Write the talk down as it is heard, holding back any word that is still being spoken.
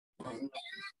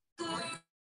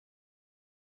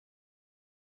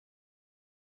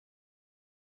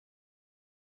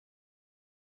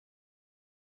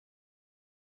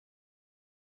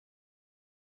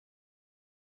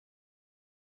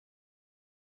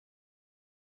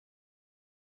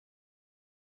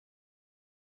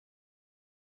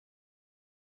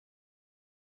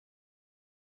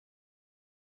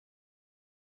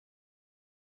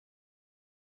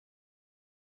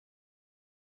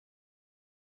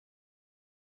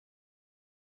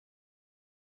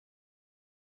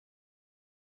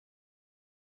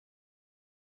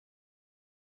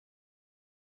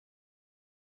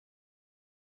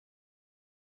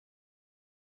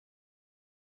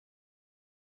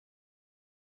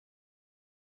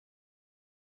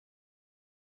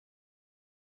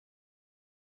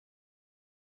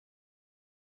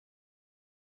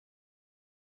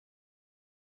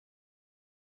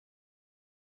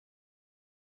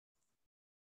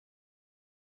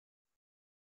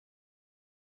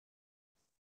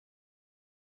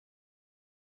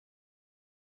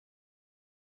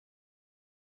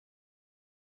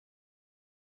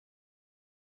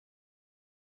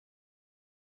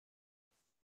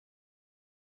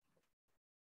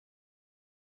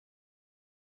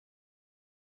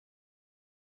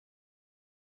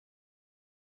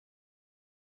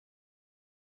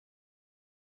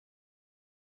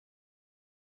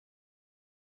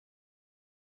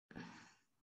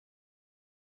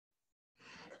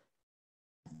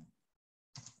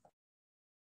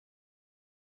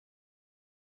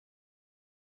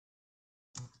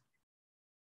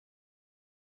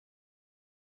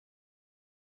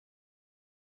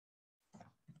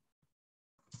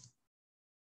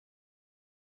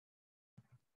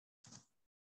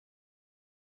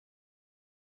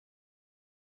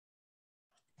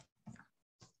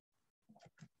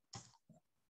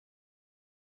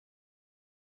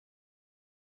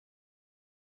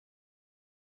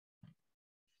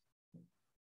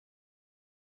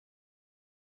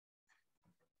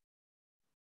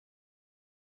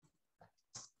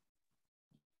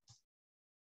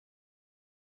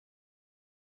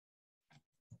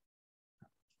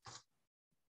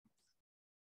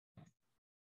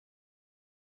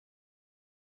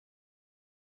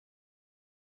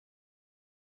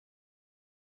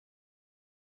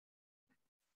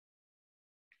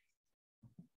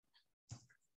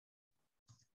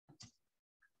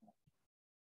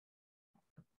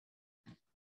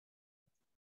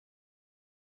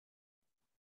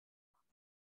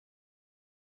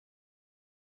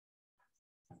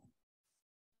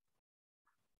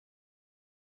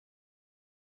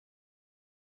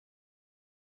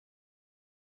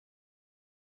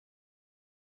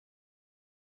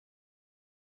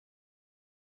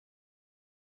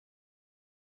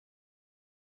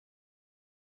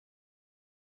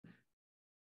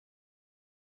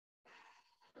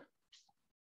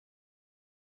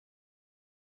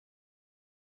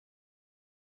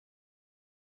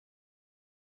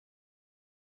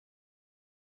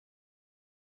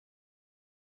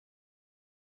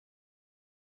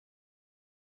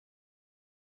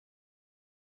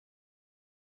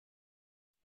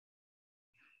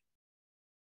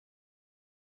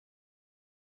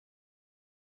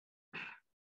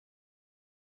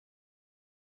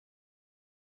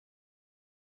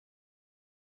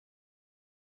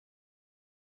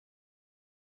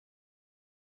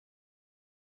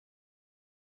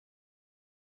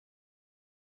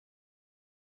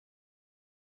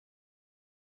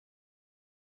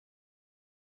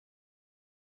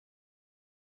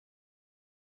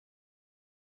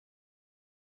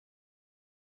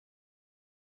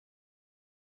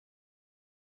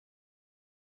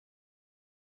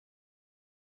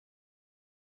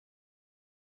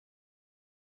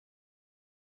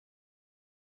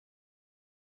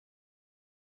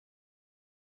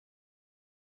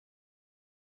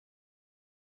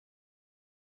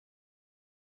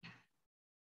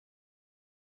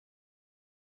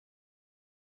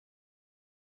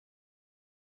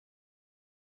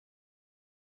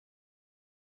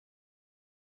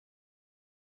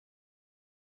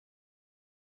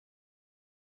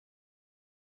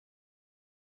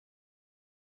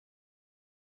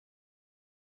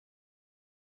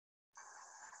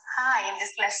Hi, in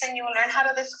this lesson you will learn how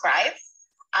to describe,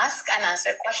 ask and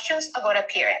answer questions about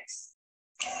appearance.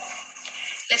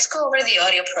 Let's go over the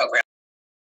audio program.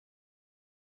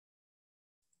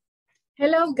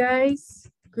 Hello guys,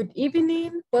 good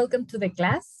evening, welcome to the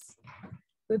class.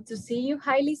 Good to see you.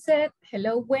 Hi Lisette,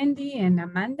 hello Wendy and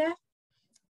Amanda,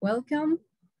 welcome.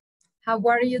 How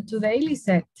are you today,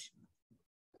 Lisette?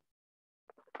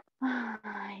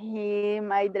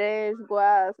 My dress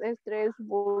was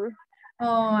stressful.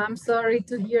 Oh, I'm sorry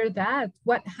to hear that.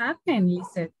 What happened,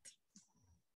 Lisette?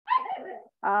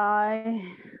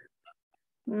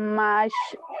 Much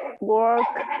work.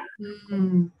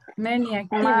 Many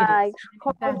activities, My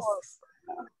many tasks.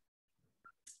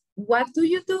 What do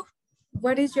you do?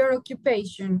 What is your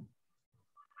occupation?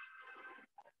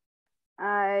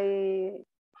 I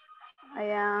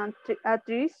am a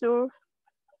teacher.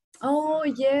 Oh,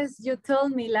 yes, you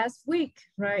told me last week,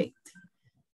 right?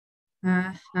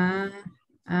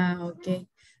 Okay.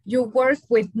 You work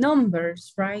with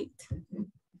numbers, right?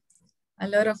 A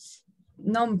lot of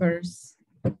numbers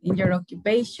in your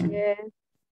occupation.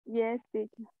 Yes,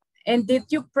 teacher. And did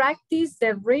you practice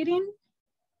the reading?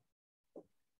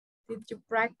 Did you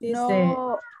practice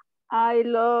No, I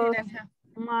lost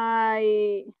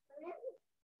my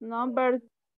numbers.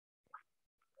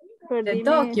 Perdí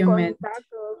document?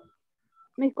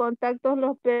 Mis contactos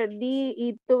los perdí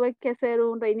y tuve que hacer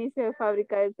un reinicio de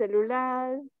fábrica del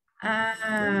celular.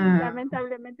 Y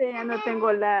lamentablemente ya no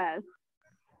tengo la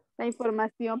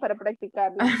información para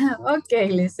practicarla.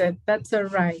 Okay, Lisa, that's all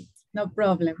right. No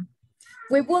problem.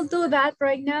 We will do that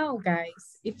right now,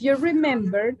 guys. If you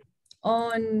remember,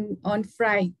 on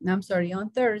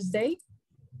Thursday,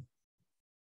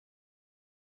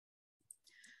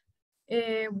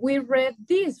 we read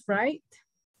this, right?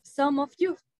 Some of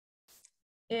you.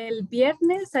 El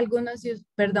viernes,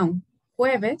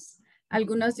 jueves,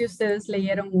 algunos de ustedes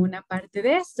leyeron una parte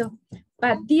de esto.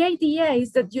 But the idea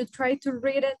is that you try to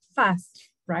read it fast,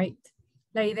 right?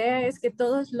 La idea es que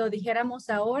todos lo dijéramos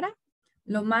ahora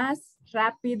lo más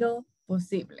rápido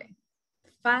posible.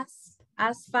 Fast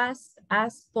as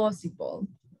possible.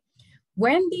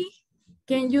 Wendy,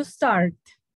 can you start?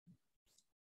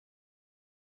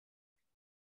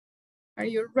 Are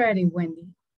you ready,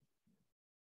 Wendy?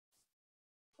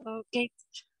 Okay.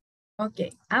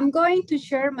 Okay, I'm going to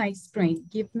share my screen.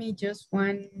 Give me just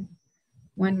one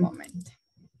moment.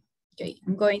 Okay,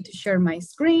 I'm going to share my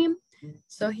screen.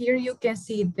 So here you can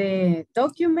see the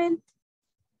document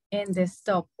and the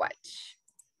stopwatch.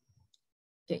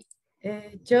 Okay,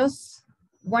 just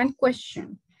one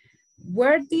question.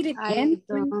 Where did it end?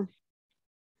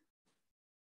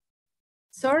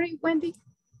 Sorry, Wendy?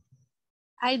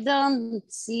 I don't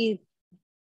see it.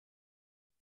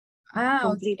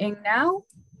 Okay. And now?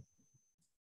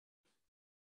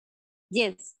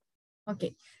 Yes.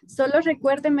 Ok, solo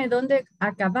recuérdeme dónde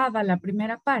acababa la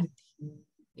primera parte.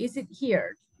 Is it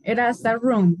here? Era hasta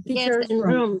room, teacher's yes,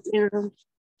 room. In room.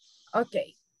 Ok,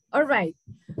 all right.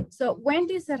 So,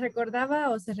 Wendy se recordaba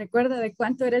o se recuerda de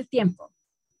cuánto era el tiempo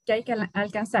que hay que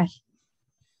alcanzar.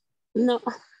 No.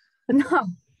 No.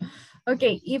 Ok,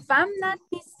 if I'm not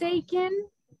mistaken,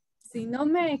 si no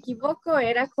me equivoco,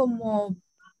 era como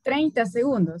 30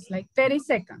 segundos, like 30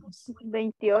 seconds.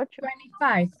 28.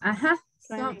 25, ajá.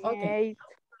 So, 28.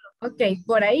 Okay,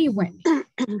 por ahí, Wendy.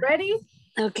 Ready?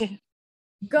 Okay.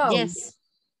 Go. Yes.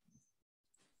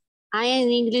 I am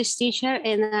an English teacher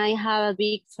and I have a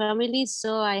big family,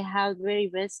 so I have very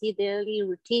busy daily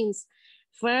routines.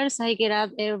 First, I get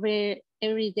up every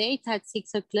day at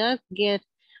 6 o'clock, get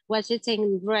washed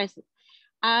and dressed.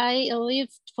 I leave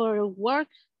for work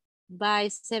by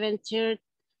 7:30.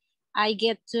 I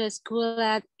get to school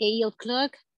at 8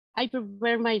 o'clock. I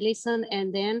prepare my lesson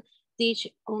and then teach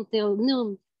until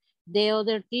noon. The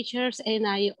other teachers and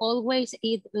I always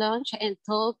eat lunch and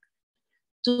talk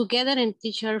together in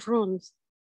teacher rooms.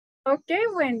 Okay,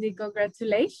 Wendy,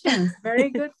 congratulations. Very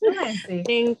good fluency.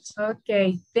 Thanks.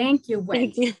 Okay, thank you,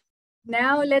 Wendy. Thank you.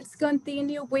 Now let's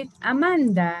continue with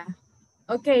Amanda.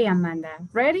 Okay, Amanda,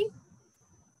 ready?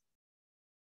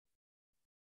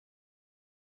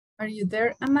 Are you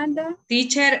there, Amanda?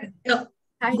 Teacher,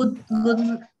 Hi.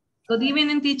 good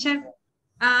evening, teacher.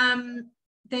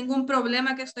 Tengo un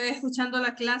problema que estoy escuchando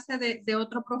la clase de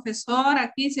otro profesor.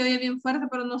 Aquí se oye bien fuerte,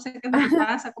 pero no sé qué es lo que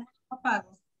pasa. ¿Cómo lo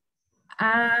apago?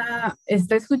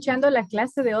 Está escuchando la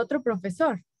clase de otro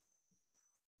profesor.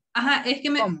 Ajá, es que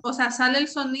o sea, sale el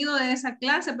sonido de esa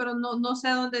clase, pero no sé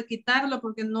a dónde quitarlo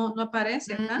porque no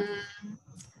aparece acá.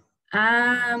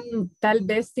 Tal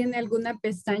vez tiene alguna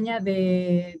pestaña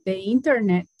de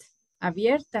internet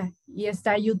abierta y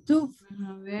está YouTube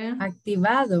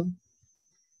activado.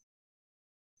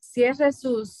 Cierre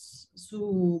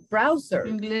su browser.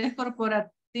 Inglés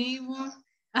Corporativo.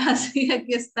 Ah, sí,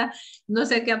 aquí está. No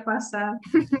sé qué ha pasado.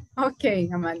 Ok,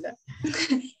 Amanda.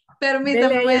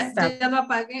 Permítame, ya lo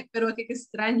apagué, pero qué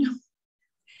extraño.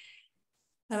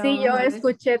 Sí, yo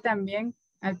escuché también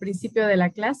al principio de la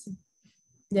clase.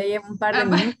 Ya llevo un par de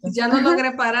minutos. Ya no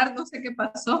logré parar, no sé qué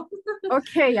pasó.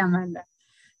 Ok, Amanda.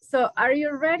 So, are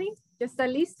you ready? ¿Ya está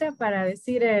lista para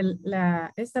decir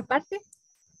esta parte?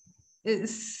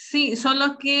 Sí,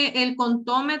 solo que el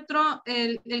contómetro,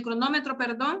 el cronómetro,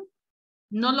 perdón,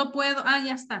 no lo puedo. Ah,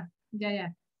 ya está.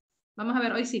 Ya. Vamos a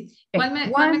ver, hoy sí. ¿Cuál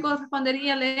me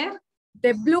correspondería leer?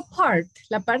 The blue part,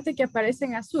 la parte que aparece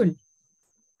en azul.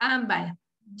 Ah, vaya.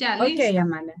 Ya, Ok, listo.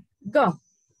 Amanda. Go.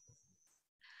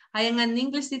 I am an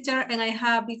English teacher and I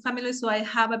have a big family, so I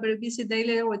have a very busy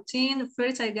daily routine.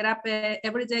 First, I get up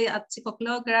every day at 6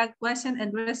 o'clock, grab question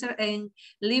and dress and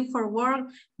leave for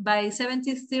work. By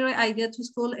 7:30, I get to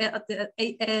school at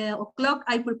 8 o'clock.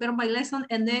 I prepare my lesson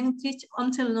and then teach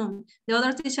until noon. The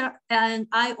other teacher and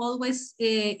I always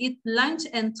eat lunch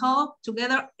and talk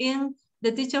together in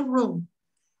the teacher room.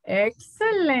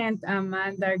 Excellent,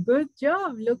 Amanda. Good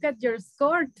job. Look at your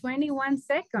score, 21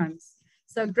 seconds.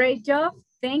 So great job.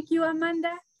 Thank you,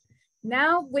 Amanda.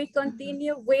 Now we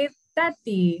continue with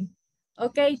Tati.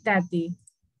 Okay, Tati.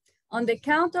 On the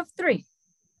count of 3.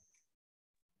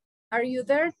 Are you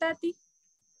there, Tati?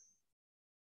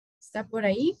 ¿Está por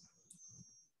ahí?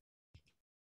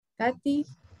 Tati?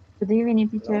 Good evening,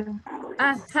 teacher.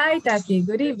 Hi, Tati.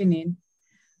 Good evening.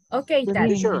 Okay, Good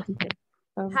Tati. evening, teacher.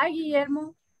 Hi,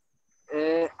 Guillermo.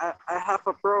 I have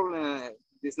a problem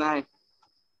this night.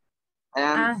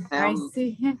 I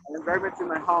see. I'm driving to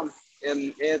my home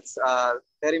and it's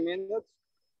 30 minutes.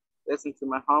 Listen to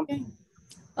my home.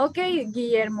 Okay,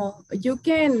 Guillermo, you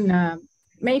can,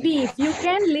 maybe if you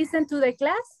can listen to the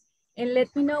class and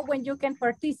let me know when you can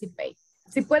participate.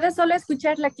 Si puede solo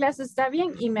escuchar la clase está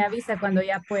bien y me avisa cuando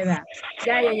ya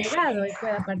haya llegado y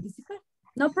pueda participar.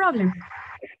 No problem.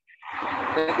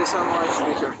 Thank you so much,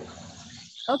 teacher.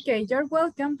 Okay, you're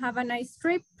welcome. Have a nice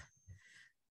trip.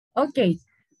 Okay,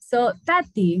 so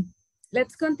Tati,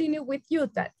 let's continue with you,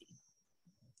 Tati.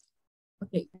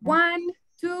 Okay, 1,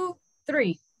 2,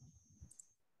 3.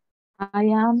 I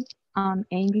am an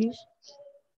English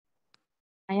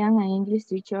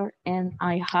teacher and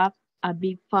I have a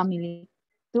big family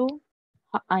too.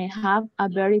 I have a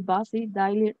very busy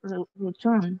daily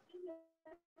routine.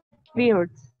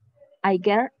 First, I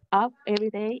get up every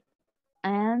day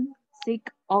and 6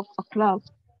 o'clock,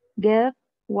 get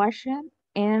washing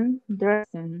and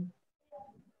dressing,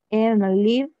 and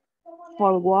leave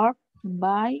for work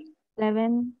by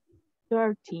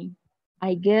 7:30.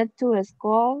 I get to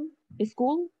school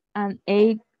at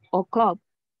 8 o'clock.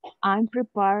 I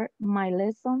prepare my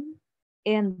lesson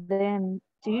and then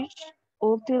teach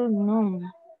until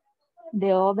noon.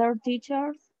 The other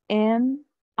teachers and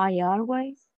I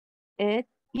always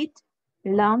eat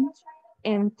lunch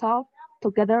and talk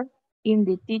together in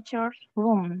the teacher's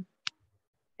room.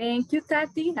 Thank you,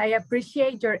 Tati. I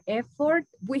appreciate your effort.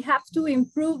 We have to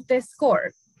improve the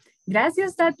score.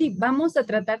 Gracias, Tati. Vamos a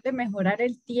tratar de mejorar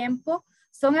el tiempo.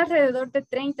 Son alrededor de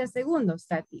 30 segundos,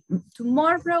 Tati.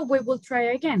 Tomorrow we will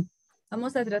try again.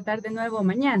 Vamos a tratar de nuevo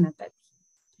mañana, Tati.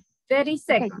 30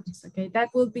 seconds. Okay, that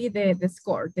will be the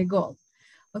score, the goal.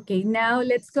 Okay, now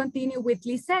let's continue with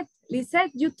Lisette.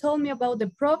 Lisette, you told me about the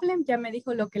problem. Ya me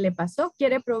dijo lo que le pasó.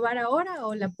 ¿Quiere probar ahora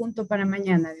o la apunto para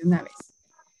mañana de una vez?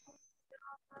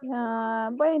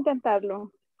 Voy a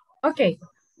intentarlo. Okay,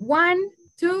 1,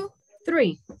 2,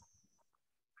 3.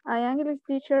 I am English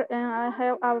teacher and I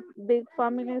have a big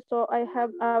family, so I have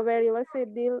a very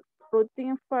busy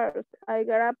routine. First, I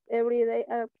get up every day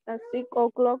at 6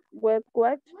 o'clock with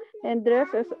watch and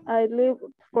dresses. I leave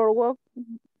for work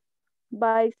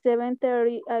by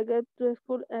 7:30. I get to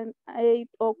school at 8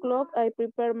 o'clock. I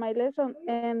prepare my lesson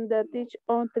and teach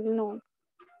until noon.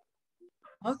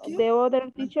 Okay. The other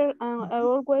teacher and I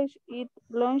always eat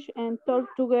lunch and talk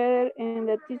together in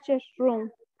the teacher's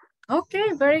room.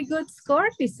 Okay, very good score,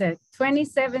 Lisette.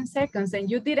 27 seconds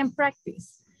and you didn't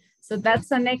practice. So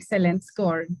that's an excellent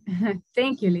score.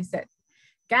 Thank you, Lisette.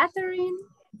 Catherine,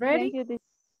 ready? Thank you.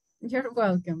 You're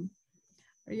welcome.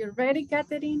 Are you ready,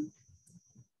 Catherine?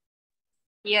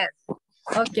 Yes.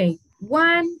 Okay,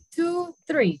 1, 2,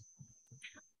 3.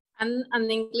 I'm an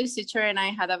English teacher and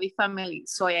I had a big family,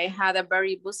 so I had a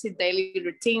very busy daily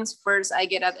routines. First, I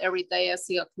get up every day at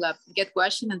 6 o'clock, get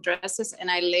washing and dresses, and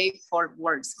I leave for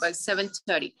work by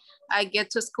 7:30. I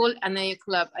get to school at 8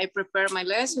 o'clock. I prepare my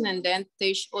lesson and then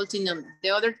teach until noon.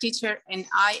 The other teacher and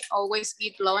I always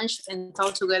eat lunch and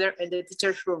talk together in the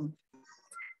teacher's room.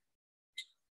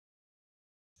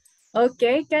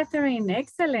 Okay, Catherine,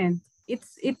 excellent.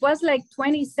 It was like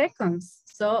 20 seconds.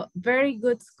 So very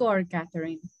good score,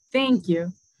 Catherine. Thank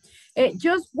you.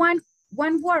 Just one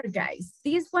word, guys.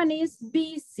 This one is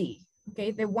busy.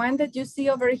 Okay, the one that you see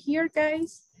over here,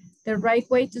 guys, the right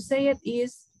way to say it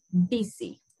is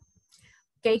busy.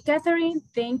 Okay, Catherine,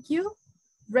 thank you.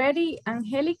 Ready,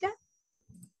 Angelica?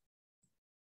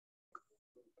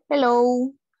 Hello.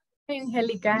 Hey,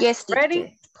 Angelica. Yes, teacher.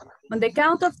 Ready? On the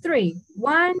count of 3.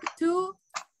 1, 2,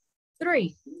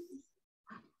 3.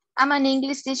 I'm an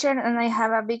English teacher and I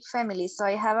have a big family, so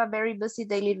I have a very busy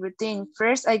daily routine.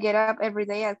 First, I get up every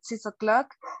day at 6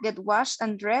 o'clock, get washed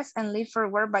and dressed, and leave for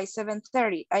work by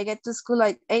 7:30. I get to school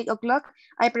at 8 o'clock.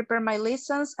 I prepare my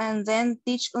lessons and then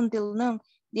teach until noon.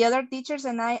 The other teachers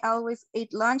and I always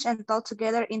eat lunch and talk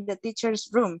together in the teacher's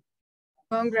room.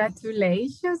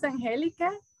 Congratulations,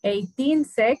 Angelica. 18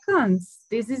 seconds.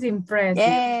 This is impressive.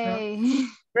 Yay. So,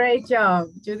 great job.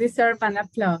 You deserve an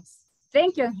applause.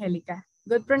 Thank you, Angelica.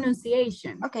 Good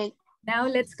pronunciation. Okay. Now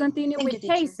let's continue Thank with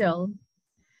you, teacher. Hazel.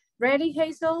 Ready,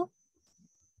 Hazel?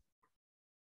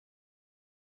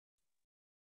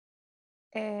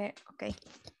 Okay. Okay.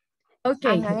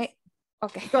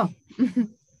 Okay. Go.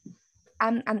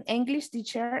 I'm an English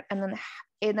teacher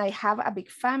and I have a big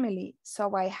family,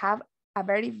 so I have a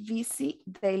very busy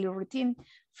daily routine.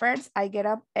 First, I get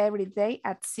up every day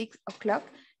at 6 o'clock,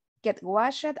 get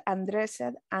washed and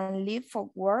dressed, and leave for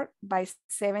work by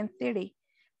 7:30.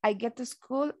 I get to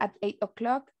school at 8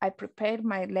 o'clock. I prepare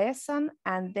my lesson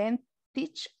and then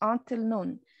teach until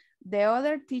noon. The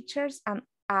other teachers and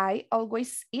I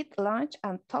always eat lunch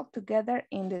and talk together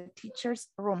in the teacher's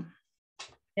room.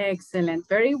 Excellent.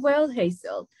 Very well,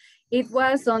 Hazel. It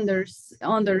was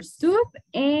understood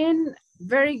and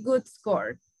very good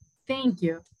score. Thank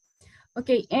you.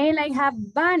 Okay, and I have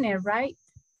Vane, right?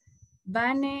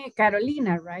 Vane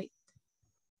Carolina, right?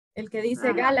 El que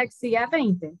dice Galaxy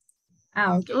A20.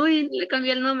 Ah, ok. Uy, le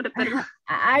cambié el nombre, pero...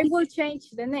 I will change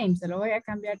the name. Se lo voy a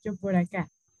cambiar yo por acá.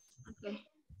 Okay.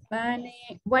 Vane,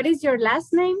 what is your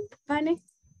last name, Vane?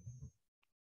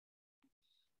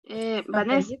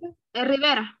 Vanessa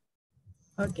Rivera.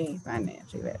 Okay, Vane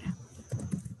Rivera.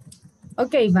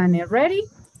 Okay, Vane, ready?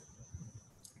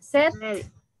 Set, Ready.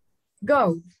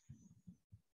 go.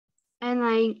 And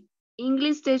I'm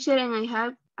English teacher and I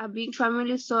have a big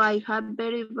family, so I have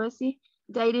very busy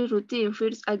daily routine.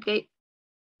 First, I get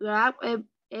up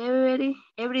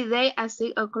every day at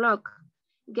 6 o'clock,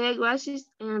 get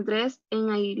washed and dressed, and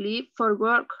I leave for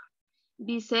work.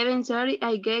 By 7:30,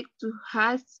 I get to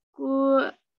high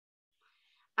school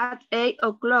at 8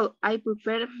 o'clock. I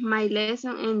prepare my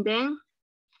lesson and then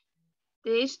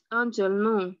teach until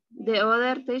noon. The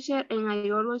other teacher and I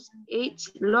always eat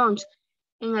lunch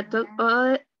and I talk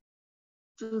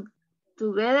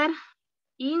together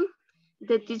in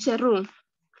the teacher room.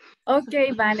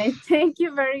 Okay, Vane, thank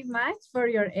you very much for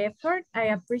your effort.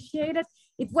 I appreciate it.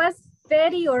 It was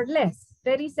 30 or less,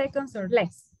 30 seconds or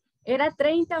less. Era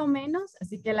 30 o menos,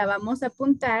 así que la vamos a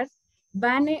apuntar.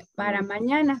 Vane, para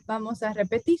mañana vamos a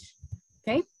repetir.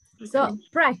 Okay? So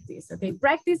practice, okay?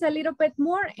 Practice a little bit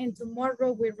more and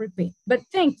tomorrow we repeat. But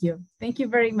thank you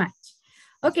very much.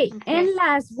 Okay, and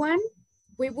last one,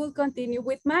 we will continue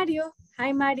with Mario.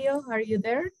 Hi, Mario, are you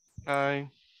there? Hi.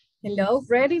 Hello,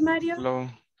 ready, Mario? Hello.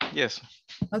 Yes.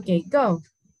 Okay, go.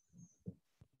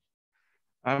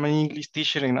 I'm an English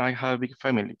teacher and I have a big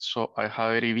family, so I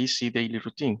have a very busy daily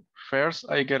routine. First,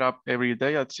 I get up every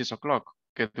day at 6 o'clock,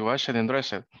 get washed and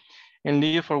dressed, and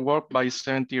leave for work by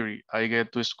 7:30. I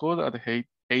get to school at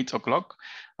 8 o'clock.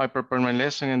 I prepare my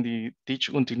lesson and teach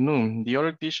until noon. The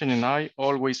other teacher and I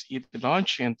always eat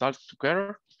lunch and talk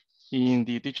together in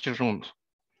the teacher room.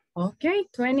 Okay,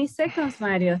 20 seconds,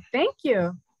 Mario. Thank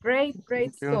you. Great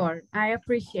score. I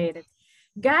appreciate it.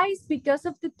 Guys, because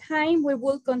of the time, we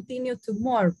will continue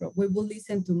tomorrow. We will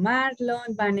listen to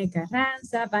Marlon, Vane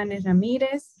Carranza, Vane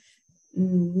Ramirez.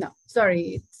 No,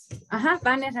 sorry.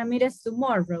 Vane Ramirez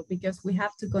tomorrow because we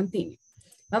have to continue.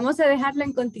 Vamos a dejarlo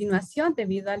en continuación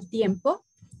debido al tiempo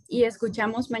y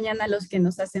escuchamos mañana los que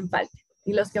nos hacen falta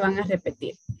y los que van a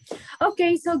repetir.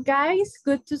 Okay, so guys,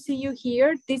 good to see you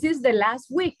here. This is the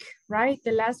last week, right?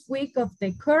 The last week of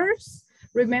the course.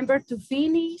 Remember to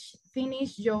finish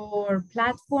your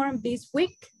platform this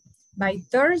week by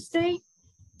Thursday,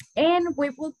 and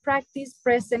we will practice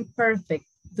present perfect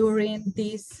during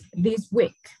this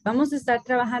week. Vamos a estar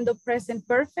trabajando present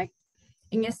perfect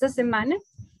en esta semana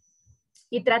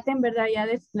y traten, ¿verdad? Ya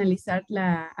de finalizar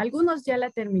algunos ya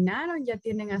la terminaron, ya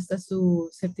tienen hasta su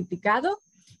certificado,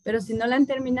 pero si no la han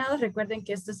terminado, recuerden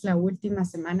que esta es la última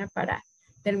semana para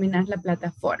terminar la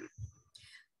plataforma.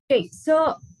 Okay,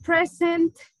 so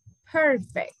present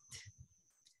perfect.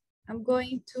 I'm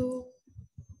going to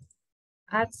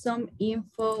add some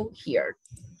info here.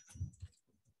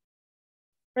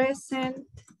 Present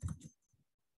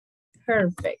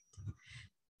perfect.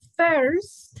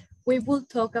 First, we will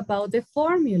talk about the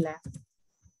formula.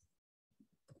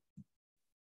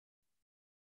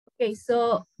 Okay,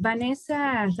 so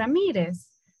Vanessa Ramirez,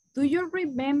 Do you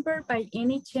remember by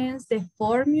any chance the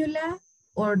formula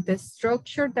or the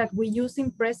structure that we use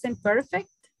in present perfect?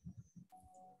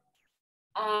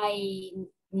 I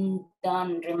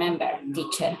don't remember,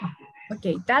 teacher.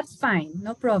 Okay, that's fine,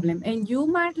 no problem. And you,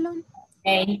 Marlon?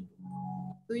 Okay.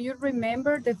 Do you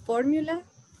remember the formula,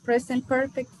 present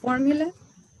perfect formula?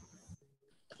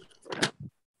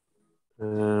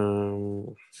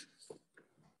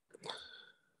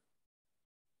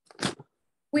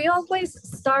 We always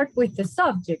start with the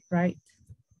subject, right?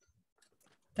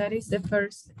 That is the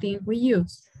first thing we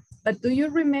use. But do you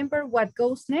remember what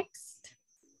goes next?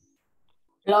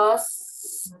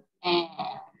 Plus and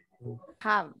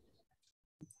Have.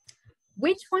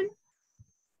 Which one?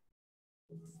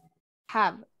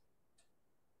 Have.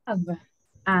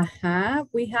 Have.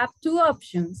 We have two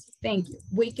options. Thank you.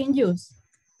 We can use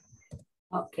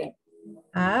okay.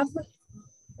 Have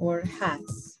or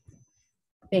has.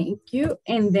 Thank you.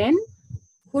 And then,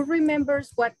 who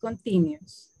remembers what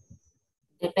continues?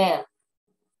 The verb.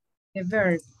 The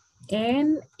verb.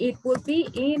 And it would be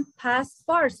in past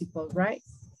participle, right?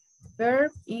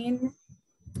 Verb in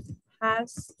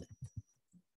past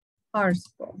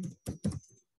participle.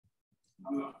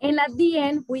 And at the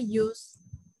end, we use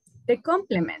the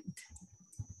complement.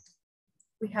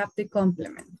 We have the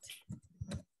complement.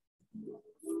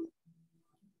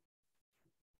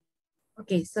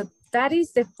 Okay, so that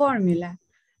is the formula.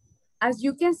 As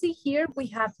you can see here, we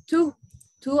have two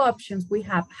options. We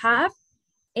have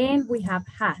and we have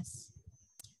has.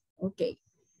 Okay,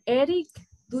 Eric,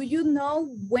 do you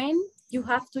know when you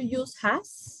have to use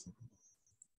has?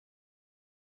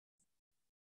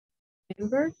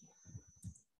 Remember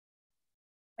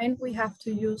when we have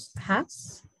to use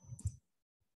has?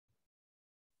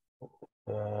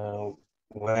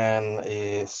 When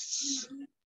is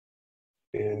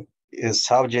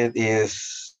subject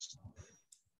is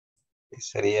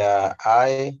sería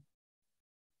I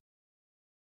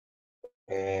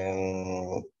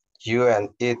and you and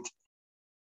it.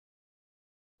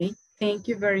 Okay, thank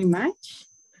you very much.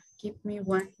 Give me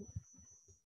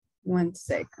one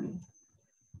second.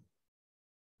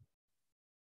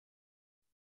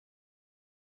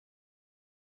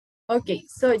 Okay,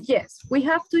 so yes, we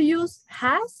have to use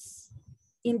has,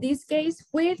 in this case,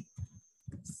 with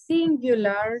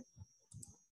singular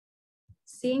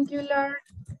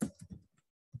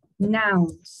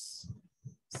nouns.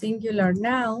 Singular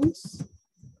nouns.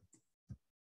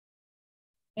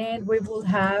 And we will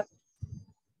have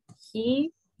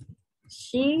he,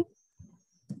 she,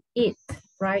 it,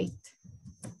 right?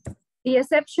 The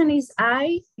exception is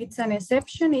I. It's an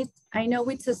exception. I know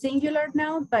it's a singular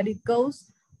noun, but it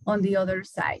goes on the other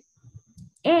side.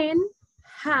 And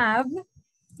have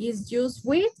is used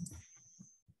with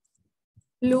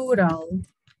plural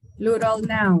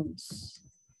nouns.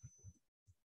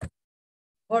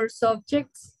 Or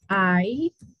subjects,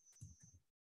 I,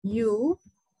 you,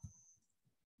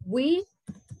 we,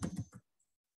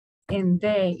 and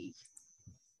they.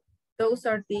 Those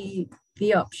are the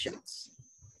options.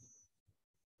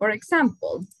 For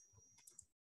example,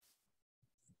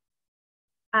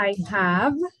 I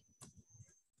have,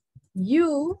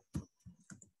 you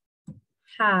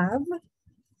have,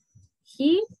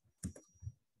 he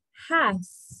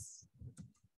has,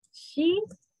 she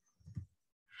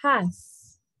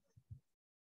has,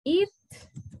 it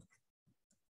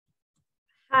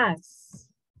has.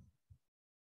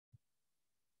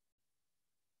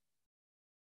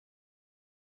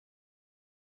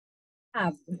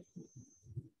 Have.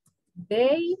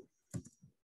 They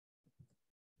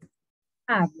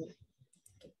have.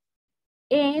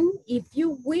 And if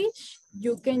you wish,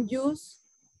 you can use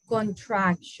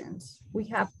contractions. We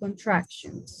have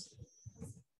contractions,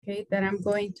 okay, that I'm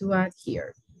going to add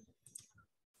here.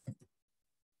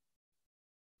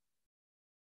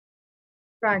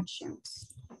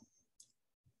 Contractions.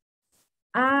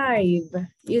 I've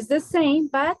is the same,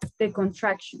 but the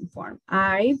contraction form.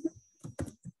 I've,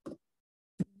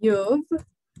 you've,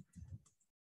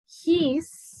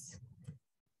 his,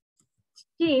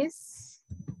 it's,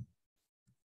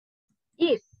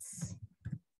 it,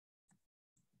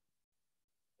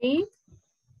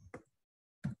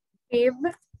 if,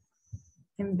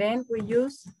 and then we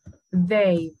use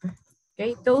they've.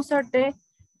 Okay, those are the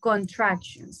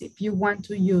contractions if you want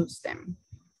to use them.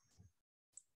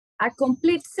 A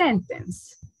complete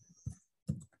sentence.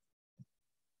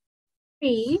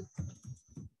 We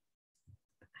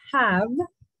have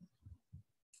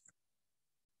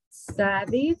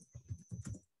studied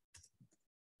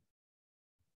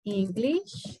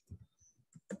English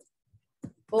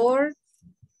for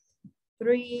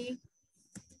 3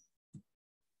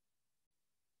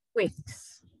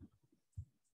 weeks.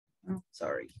 Oh,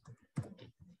 sorry.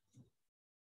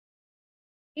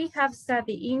 We have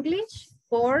studied English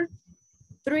for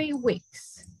 3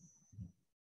 weeks.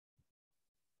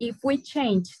 If we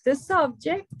change the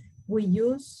subject, we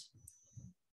use,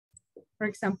 for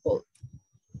example,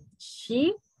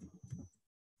 she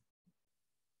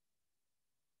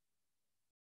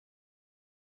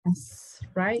has,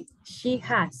 right? She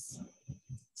has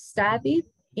studied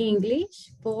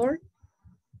English for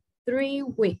 3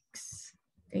 weeks.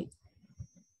 Okay.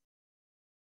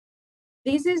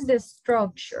 This is the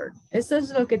structure. Eso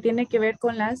es lo que tiene que ver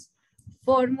con las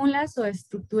fórmulas o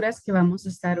estructuras que vamos a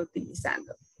estar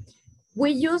utilizando. We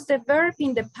use the verb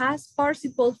in the past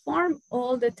participle form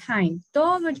all the time.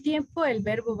 Todo el tiempo el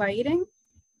verbo va a ir en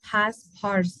past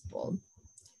participle.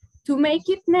 To make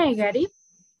it negative,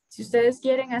 si ustedes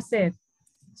quieren hacer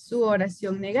su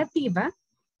oración negativa,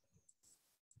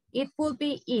 it will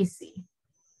be easy.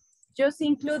 Just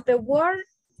include the word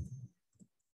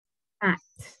at.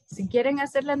 Si quieren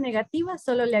hacer la negativa,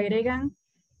 solo le agregan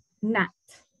not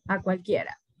a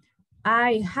cualquiera.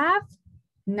 I have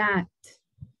not.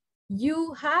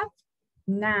 You have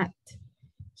not.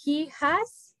 He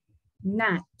has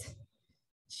not.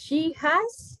 She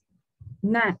has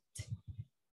not.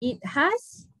 It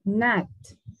has not.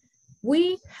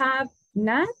 We have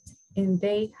not, and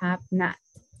they have not.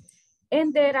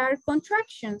 And there are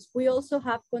contractions. We also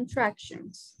have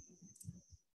contractions.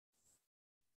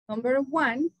 Number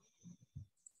 1.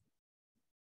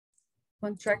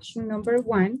 Contraction number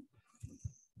 1.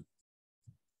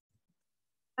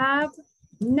 Have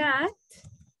not.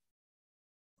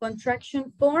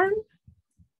 Contraction form.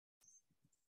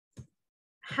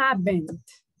 Haven't,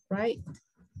 right?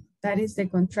 That is the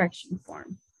contraction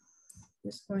form.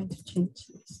 Just going to change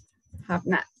this. Have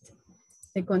not.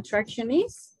 The contraction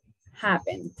is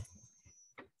haven't.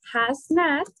 Has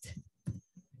not.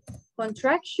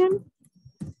 Contraction.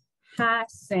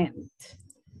 Hasn't.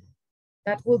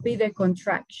 That will be the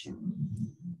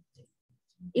contraction.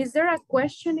 Is there a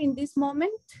question in this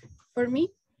moment for me?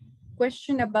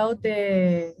 Question about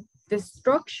the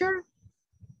structure?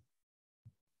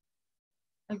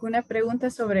 ¿Alguna pregunta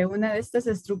sobre una de estas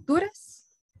estructuras?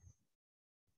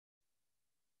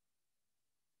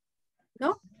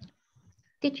 ¿No?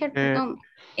 Teacher, perdón.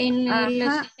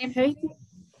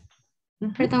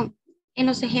 Perdón. En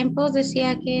los ejemplos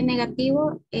decía que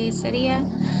negativo sería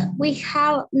we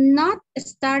have not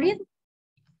started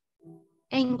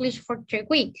English for 3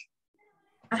 weeks.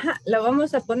 Ajá, lo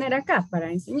vamos a poner acá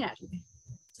para enseñarle.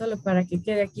 Solo para que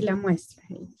quede aquí la muestra.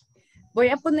 Voy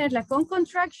a ponerla con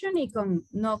contraction y con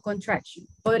no contraction.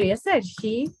 Podría ser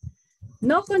she,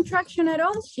 no contraction at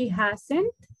all, she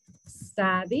hasn't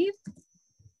studied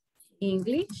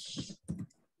English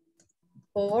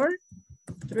for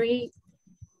 3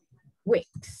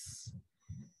 weeks.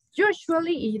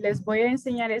 Usually, y les voy a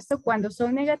enseñar esto, cuando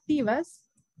son negativas,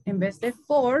 en vez de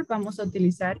for, vamos a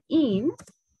utilizar in.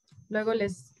 Luego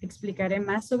les explicaré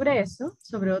más sobre eso,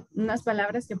 sobre unas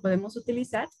palabras que podemos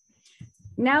utilizar.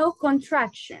 Now,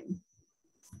 contraction.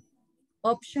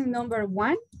 Option number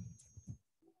 1.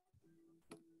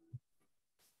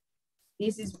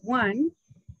 This is 1.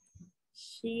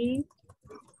 She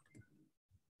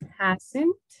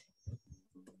hasn't.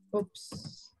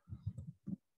 Oops.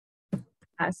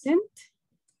 Hasn't.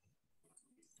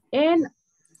 And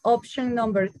option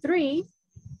number 3.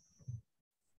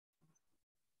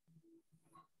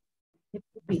 It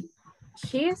would be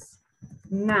she's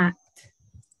not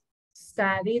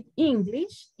studied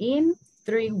English in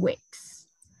 3 weeks.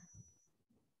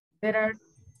 There are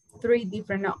 3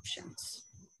 different options.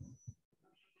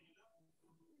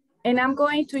 And I'm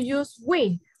going to use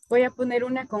we. Voy a poner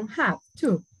una con have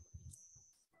too.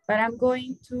 But I'm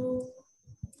going to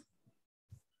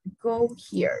go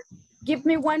here. Give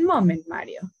me 1 moment,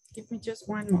 Mario. Give me just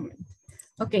 1 moment.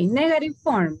 Okay, negative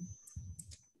form.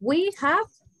 We have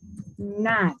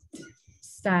not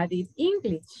studied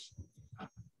English.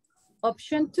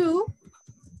 Option 2,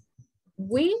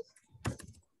 we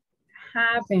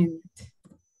haven't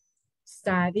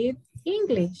studied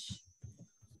English.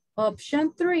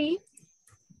 Option 3,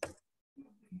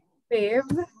 we've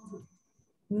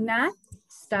not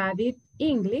studied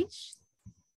English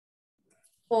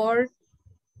for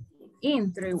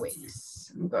in 3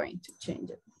 weeks. I'm going to change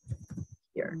it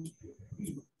here.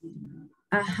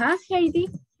 Ajá, Heidi.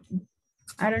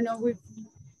 I don't know if,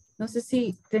 no sé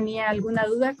si tenía alguna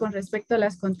duda con respecto a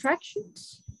las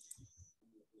contractions.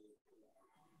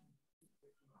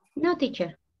 No,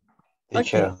 teacher.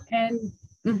 Teacher. Okay.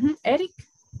 And Eric?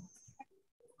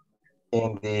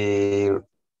 In the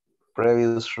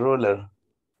previous ruler,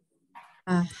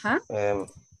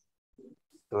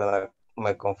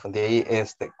 me confundí ahí,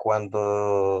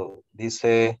 cuando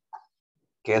dice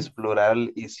que es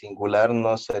plural y singular,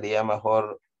 ¿no sería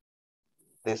mejor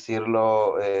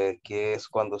decirlo que es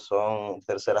cuando son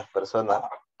terceras personas?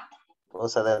 O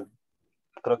sea,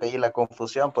 creo que ahí la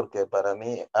confusión, porque para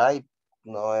mí hay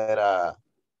no era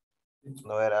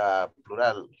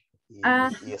plural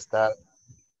y está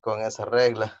con esa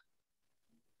regla.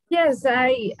 Yes,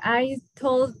 I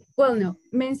told, well, no,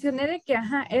 mencioné de que,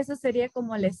 ajá, eso sería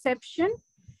como la exception,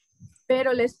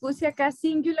 pero les puse acá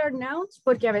singular nouns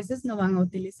porque a veces no van a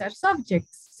utilizar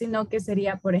subjects, sino que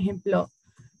sería, por ejemplo,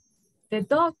 the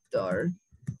doctor,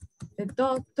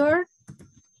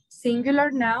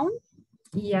 singular noun,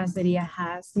 y ya sería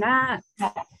has not,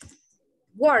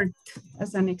 worked,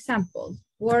 as an example,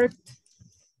 worked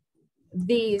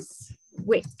this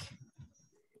week.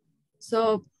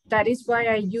 So that is why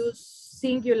I use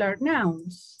singular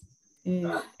nouns,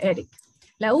 Eric.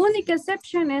 La única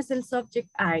exception es el subject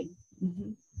I.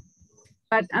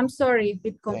 But I'm sorry if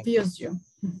it confused you.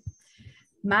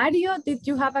 Mario, did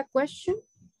you have a question?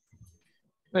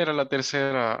 Era la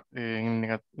tercera,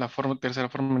 tercera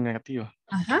forma negativa,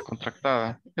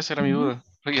 contractada. Esa era mi duda,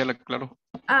 ya la aclaro.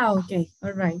 Ah, okay,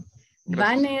 all right.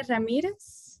 Vane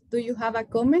Ramirez, do you have a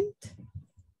comment?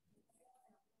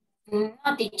 No,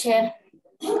 teacher.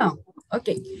 No,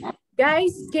 okay.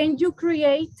 Guys, can you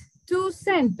create 2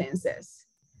 sentences?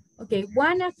 Okay,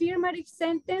 one affirmative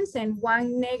sentence and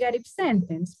one negative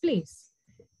sentence, please.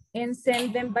 And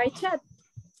send them by chat.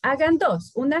 Hagan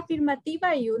 2, una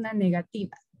afirmativa y una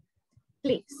negativa.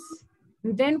 Please.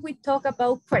 And then we talk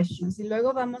about questions. Y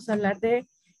luego vamos a hablar de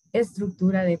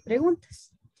estructura de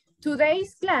preguntas.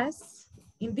 Today's class,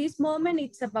 in this moment,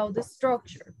 it's about the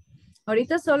structure.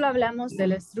 Ahorita solo hablamos de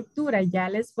la estructura. Ya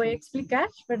les voy a explicar,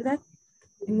 ¿verdad?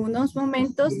 En unos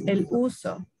momentos, el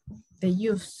uso, the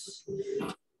use.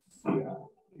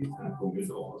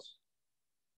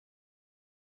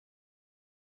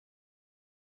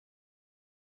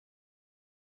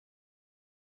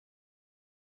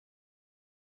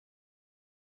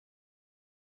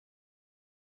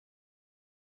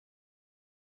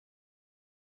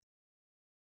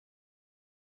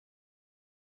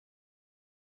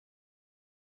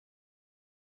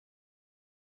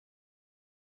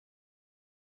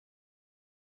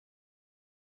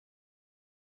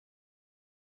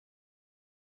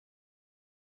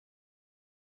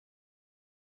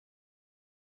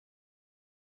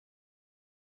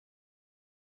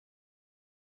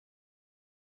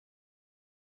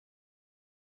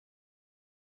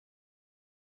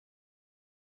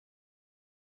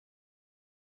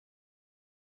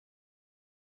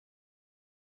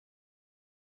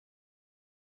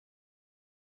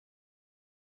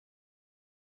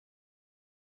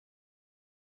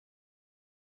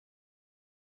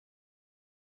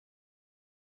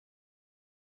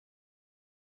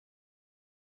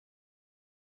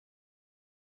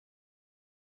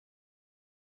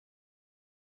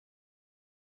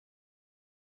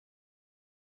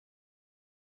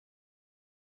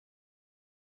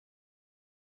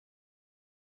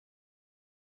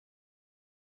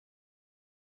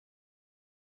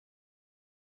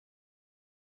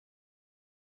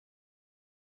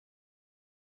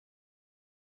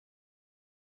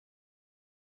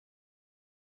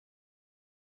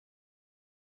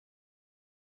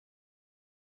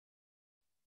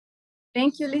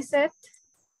 Thank you, Lisette.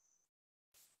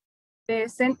 The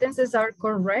sentences are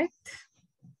correct.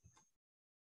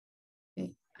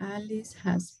 Okay. Alice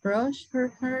has brushed her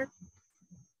hair.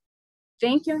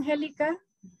 Thank you, Angelica.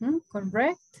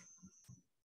 Correct.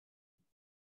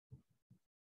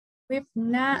 We've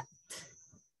not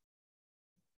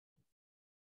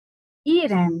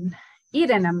eaten,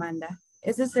 Amanda.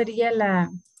 Ese sería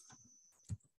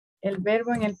el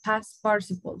verbo en el past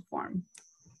participle form.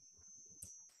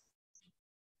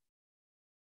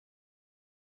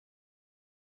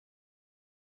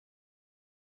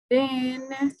 Then,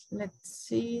 let's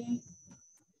see.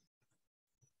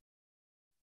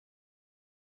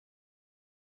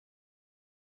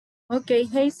 Okay,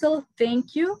 Hazel,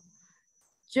 thank you.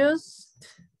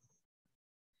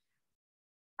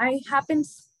 I haven't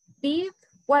speed.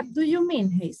 What do you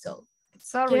mean, Hazel?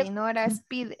 Sorry, no era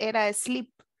speed, era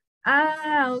sleep.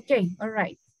 Ah, okay, all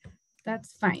right.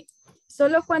 That's fine.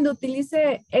 Solo cuando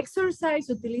utilice exercise,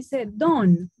 utilice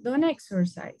don't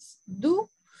exercise. Do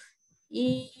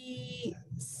y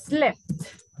slept.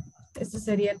 Ese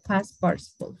sería el past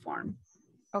participle form.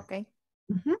 Okay.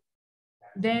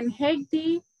 Then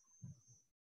Heidi.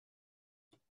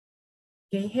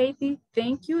 Okay, Heidi,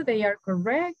 thank you. They are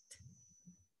correct.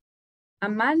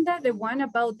 Amanda, the one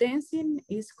about dancing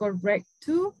is correct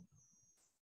too.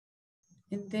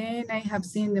 And then I have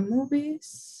seen the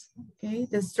movies. Okay,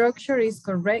 the structure is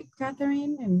correct,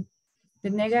 Catherine. And the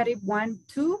negative 1,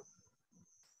 2.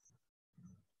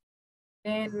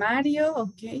 And Mario,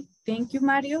 okay. Thank you,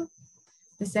 Mario.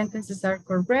 The sentences are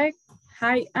correct.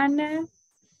 Hi, Anna.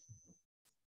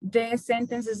 The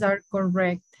sentences are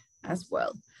correct as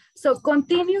well. So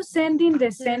continue sending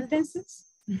the sentences.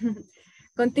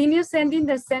 Continue sending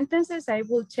the sentences. I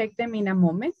will check them in a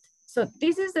moment. So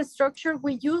this is the structure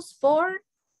we use for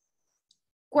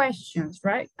questions,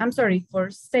 right? I'm sorry, for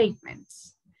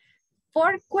statements.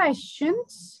 For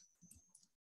questions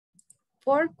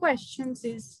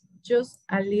is just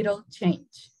a little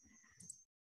change.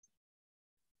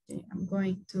 Okay, I'm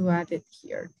going to add it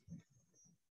here.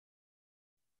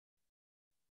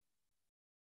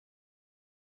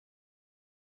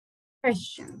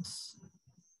 Questions.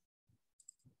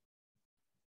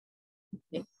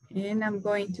 Okay. And I'm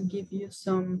going to give you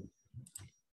some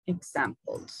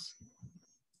examples.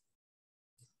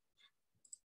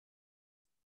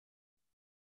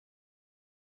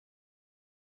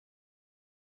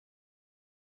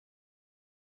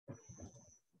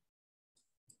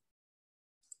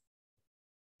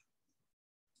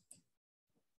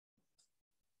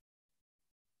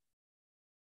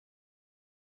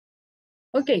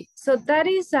 Okay, so that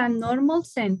is a normal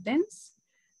sentence.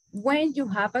 When you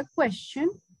have a question,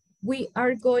 we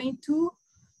are going to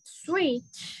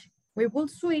switch. We will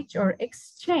switch or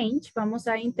exchange. Vamos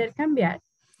a intercambiar.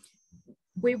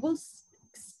 We will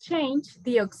exchange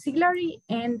the auxiliary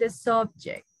and the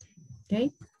subject.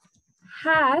 Okay.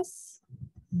 Has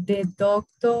the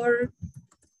doctor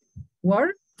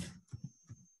worked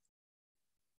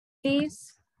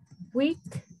this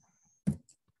week?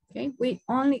 Okay, we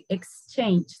only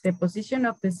exchange the position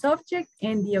of the subject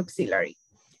and the auxiliary.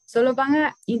 Solo van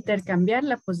a intercambiar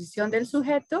la posición del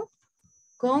sujeto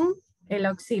con el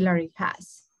auxiliary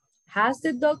has. Has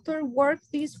the doctor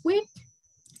worked this week?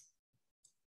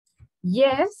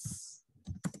 Yes,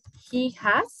 he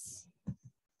has.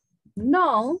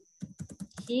 No,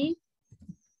 he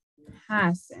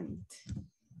hasn't.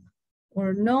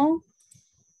 Or no,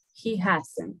 he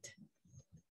hasn't.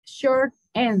 Short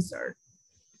answer.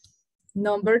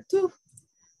 Number 2,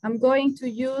 I'm going to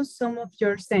use some of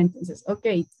your sentences.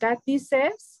 Okay, Tati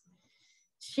says,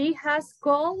 she has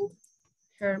called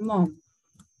her mom.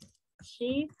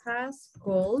 She has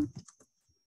called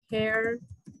her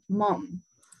mom.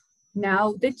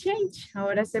 Now the change.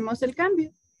 Ahora hacemos el cambio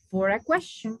for a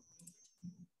question.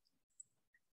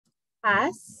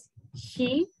 Has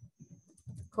she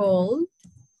called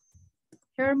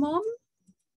her mom?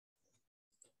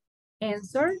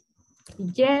 Answer.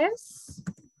 Yes,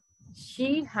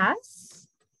 she has.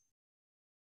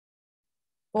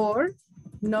 Or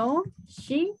no,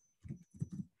 she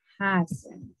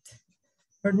hasn't.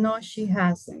 Or no, she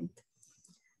hasn't.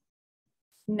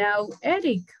 Now,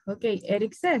 Eric. Okay,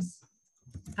 Eric says,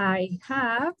 I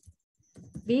have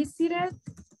visited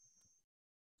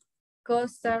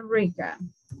Costa Rica.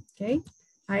 Okay,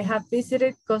 I have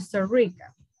visited Costa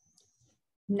Rica.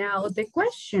 Now, the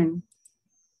question.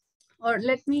 Or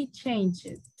let me change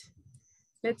it.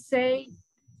 Let's say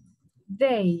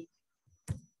they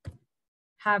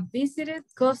have visited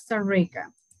Costa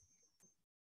Rica.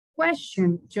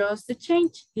 Question, just the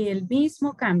change, el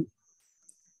mismo cambio.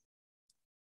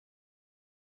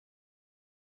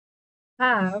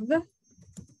 Have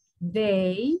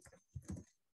they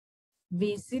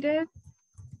visited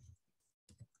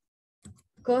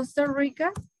Costa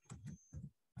Rica?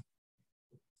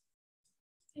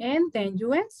 And then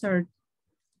you answered,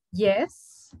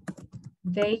 yes,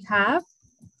 they have,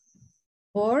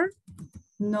 or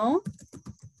no,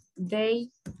 they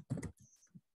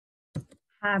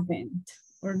haven't,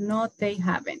 or no, they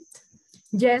haven't.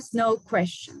 Yes, no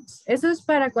questions. Eso es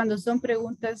para cuando son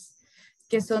preguntas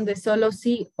que son de solo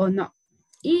sí o no.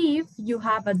 If you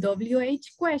have a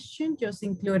WH question, just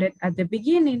include it at the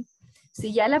beginning.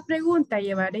 Si ya la pregunta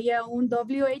llevaría un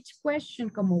WH question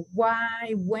como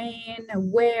why, when,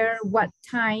 where, what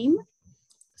time,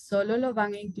 solo lo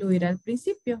van a incluir al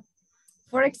principio.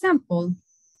 For example,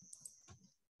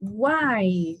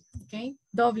 why, okay,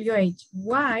 WH,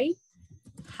 why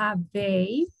have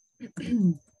they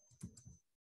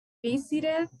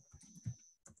visited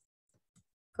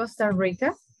Costa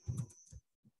Rica?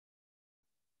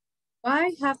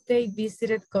 Why have they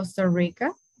visited Costa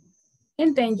Rica?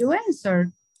 And then you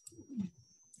answer.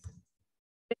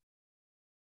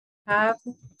 Have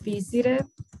visited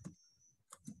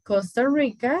Costa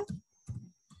Rica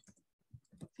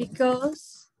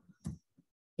because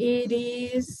it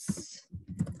is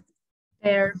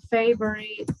their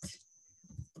favorite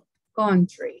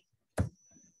country.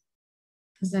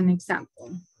 as an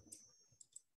example.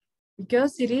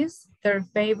 Because it is their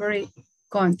favorite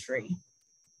country.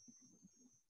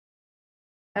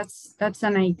 That's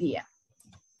an idea.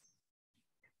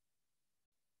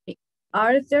 Okay.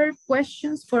 Are there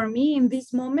questions for me in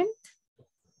this moment?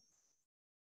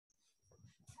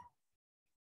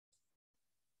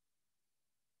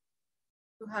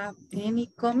 Do you have any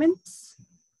comments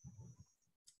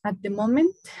at the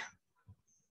moment?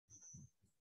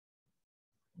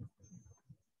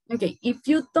 Okay, if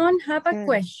you don't have a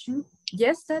question,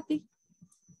 yes, Tati.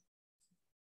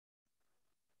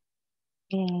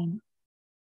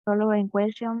 Solo en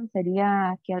question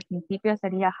sería que al principio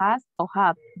sería has o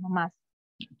have, no más.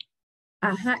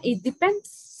 Ajá, it depends,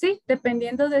 sí,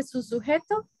 dependiendo de su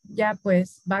sujeto, ya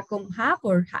pues va con have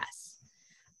or has.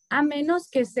 A menos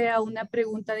que sea una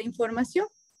pregunta de información,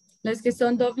 las que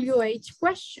son WH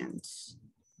questions.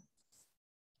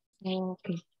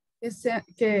 Ok.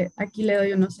 Que aquí le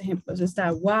doy unos ejemplos.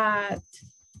 Está what,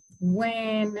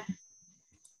 when,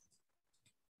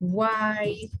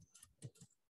 why,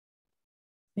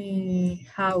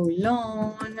 how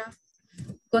long.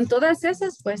 Con todas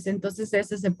esas, pues entonces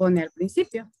ese se pone al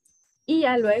principio. Y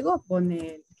ya luego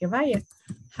pone el que vaya.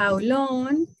 How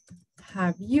long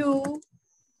have you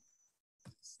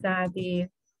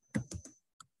studied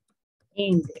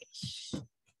English?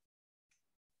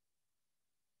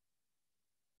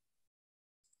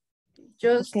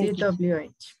 Just the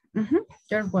WH.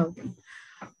 You're welcome.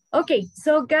 Okay,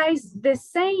 so guys, the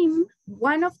same,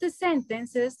 one of the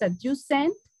sentences that you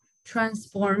sent,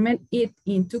 transform it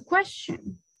into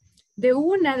question. De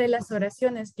una de las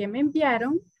oraciones que me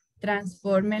enviaron,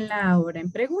 transfórmenla ahora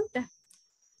en pregunta.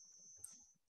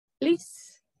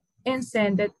 Please, and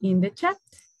send it in the chat.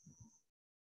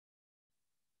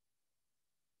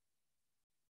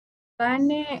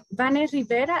 Vane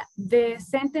Rivera, the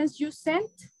sentence you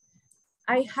sent,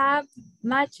 I have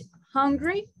much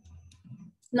hungry.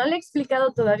 No le he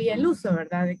explicado todavía el uso,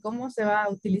 ¿verdad? De cómo se va a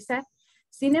utilizar.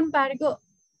 Sin embargo,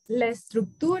 la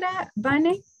estructura,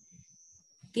 Vane,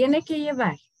 tiene que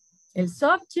llevar el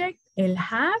subject, el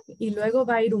have, y luego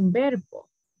va a ir un verbo,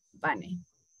 Vane.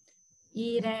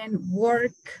 Eaten,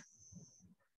 work.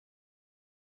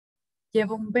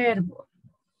 Lleva un verbo.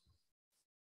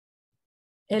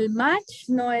 El match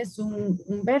no es un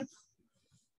verbo.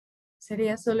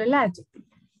 Sería solo el adjective.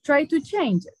 Try to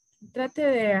change it. Trate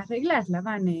de arreglarla,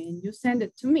 Vane, and you send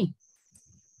it to me.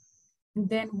 And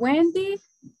then Wendy,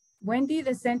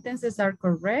 the sentences are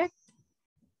correct.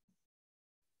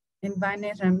 And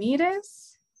Vane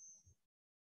Ramirez,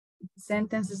 the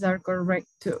sentences are correct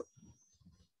too.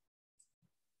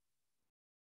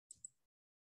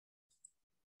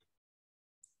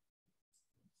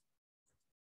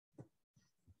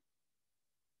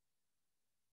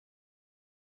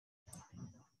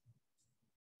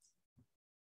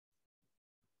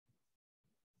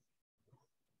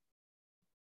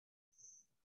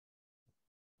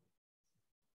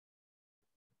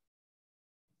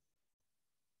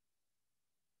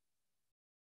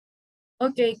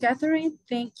 Okay, Catherine,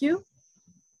 thank you.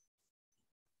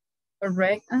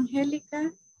 Correct,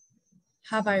 Angelica.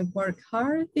 Have I worked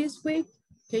hard this week?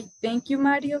 Okay, thank you,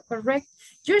 Mario, correct.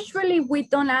 Usually we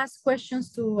don't ask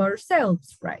questions to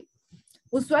ourselves, right?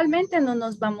 Usualmente no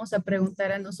nos vamos a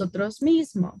preguntar a nosotros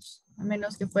mismos, a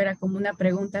menos que fuera como una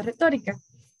pregunta retórica.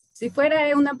 Si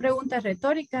fuera una pregunta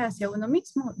retórica hacia uno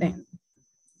mismo, then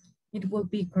it will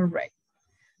be correct.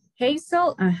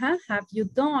 Hazel, have you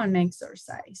done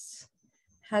exercise?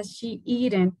 Has she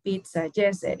eaten pizza?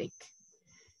 Yes, Eric.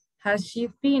 Has she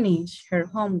finished her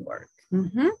homework?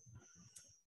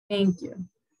 Thank you.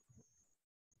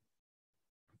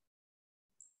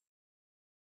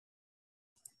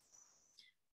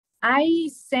 I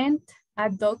sent a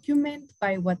document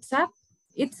by WhatsApp.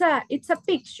 It's a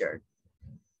picture.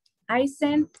 I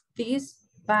sent this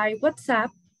by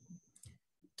WhatsApp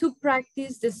to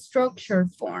practice the structure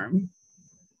form.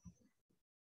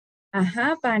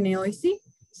 Vane, hoy sí.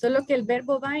 Solo que el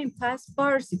verbo va en past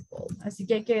participle, así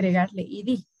que hay que agregarle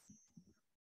ed.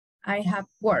 I have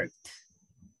worked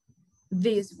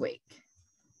this week.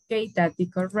 Okay, Tati,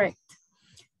 correct.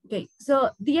 Okay,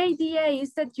 so the idea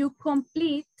is that you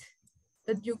complete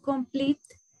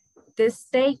the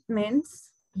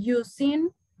statements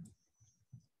using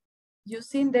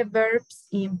the verbs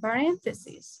in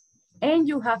parentheses, and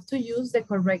you have to use the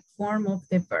correct form of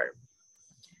the verb.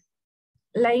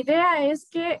 La idea es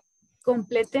que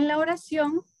completen la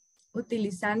oración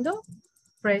utilizando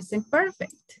present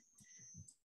perfect.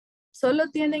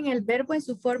 Solo tienen el verbo en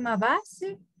su forma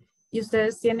base y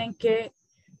ustedes tienen que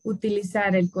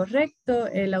utilizar el correcto,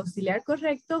 el auxiliar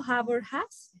correcto, have or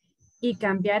has, y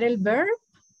cambiar el verb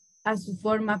a su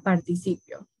forma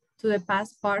participio, to the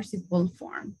past participle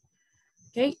form.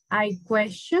 Okay, hay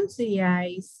questions y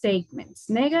hay statements,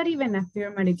 negative and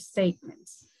affirmative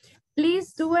statements.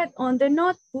 Please do it on the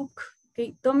notebook.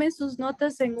 Okay, tomen sus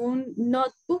notas en un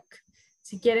notebook.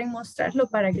 Si quieren mostrarlo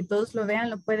para que todos lo vean,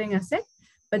 lo pueden hacer.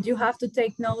 But you have to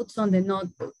take notes on the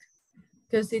notebook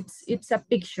because it's a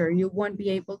picture. You won't be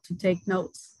able to take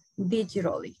notes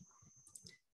digitally.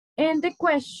 And the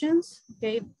questions,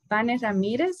 okay, Vane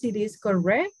Ramirez, it is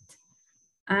correct.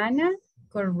 Ana,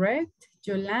 correct.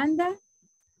 Yolanda,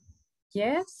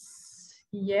 yes.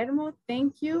 Guillermo,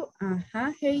 thank you.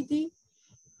 Heidi.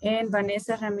 And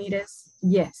Vanessa Ramirez,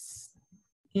 yes,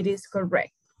 it is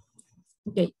correct.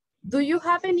 Okay, do you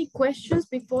have any questions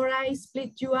before I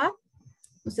split you up?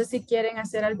 No sé si quieren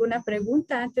hacer alguna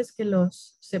pregunta antes que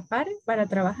los separe para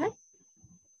trabajar.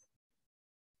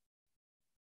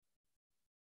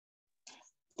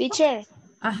 Teacher,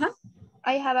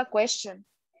 I have a question.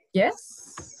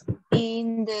 Yes.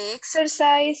 In the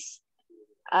exercise,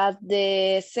 at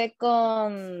the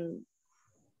second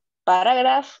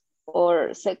paragraph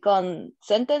or second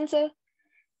sentence,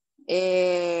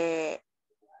 it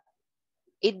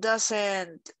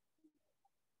doesn't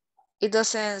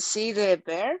see the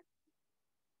verb,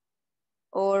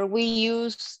 or we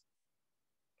use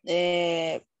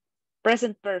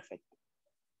present perfect.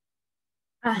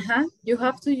 You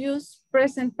have to use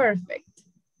present perfect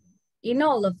in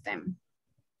all of them.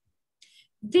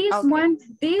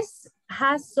 This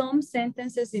has some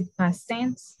sentences in past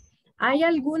tense. Hay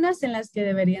algunas en las que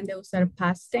deberían de usar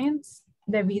past tense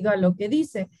debido a lo que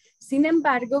dice. Sin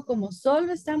embargo, como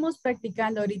solo estamos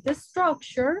practicando ahorita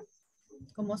structure,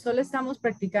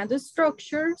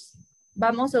 structures,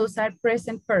 vamos a usar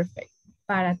present perfect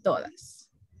para todas.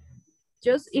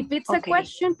 Just if it's a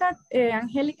question that,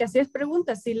 Angélica, si es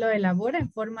pregunta, si lo elabora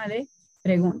en forma de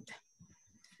pregunta.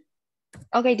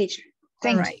 Okay, teacher.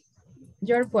 Thank you.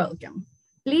 You're welcome.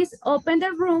 Please open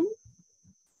the room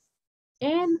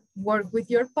and work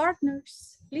with your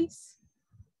partners, please.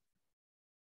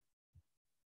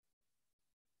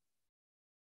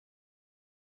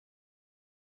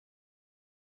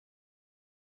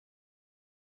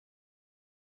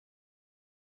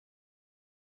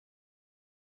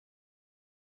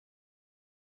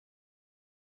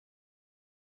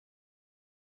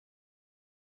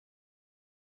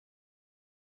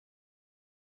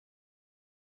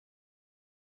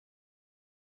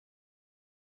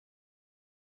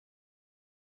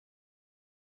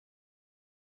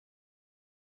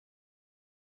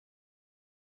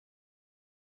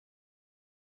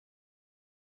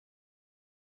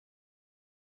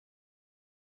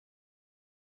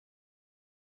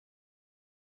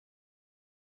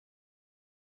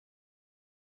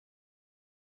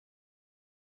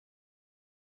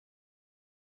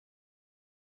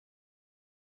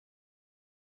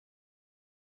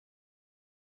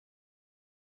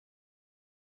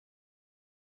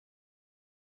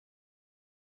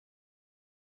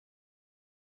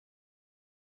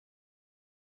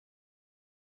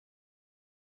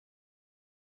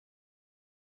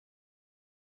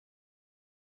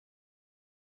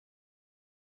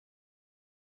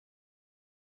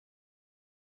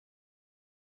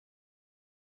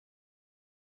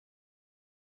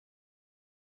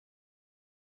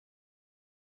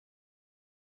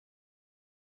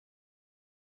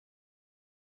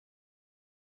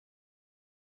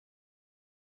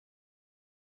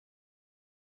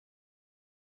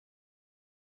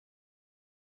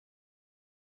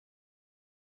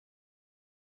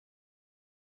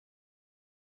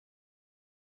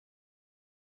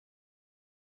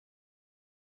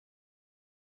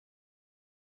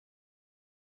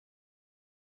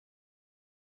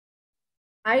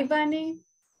 Hi, Vani.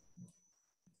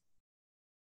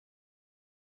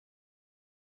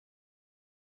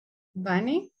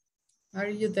 Vani,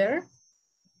 are you there?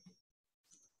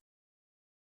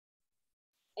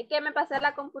 Es que me pasé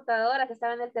la computadora que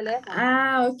estaba en el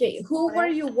teléfono. Okay. Who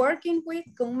were you working with?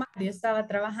 ¿Con Mario estaba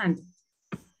trabajando?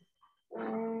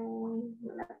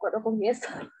 No me acuerdo con eso.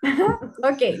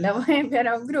 Ok, la voy a enviar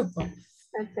a un grupo.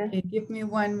 Okay. Give me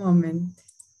one moment.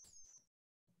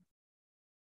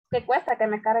 ¿Qué cuesta que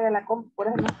me cargue la compu, por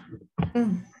ejemplo?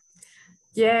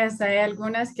 Yes, hay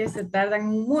algunas que se tardan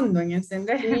un mundo en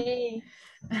encender. Sí.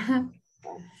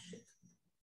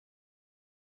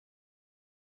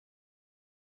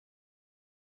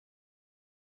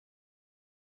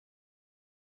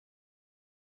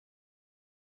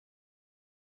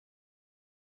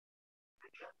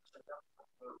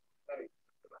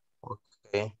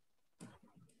 Okay.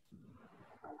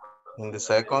 In the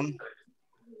second.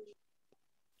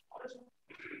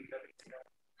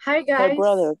 Hi guys. Hi,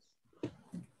 brother.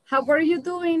 How are you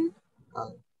doing?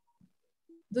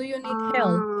 Do you need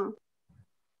help?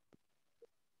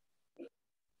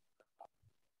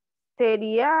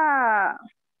 Sería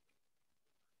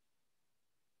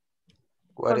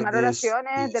What formar is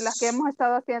oraciones de las que hemos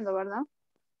estado haciendo, ¿verdad?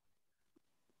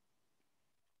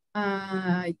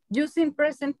 Using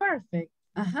present perfect.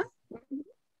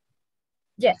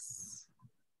 Yes.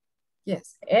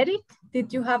 Yes. Eric,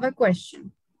 did you have a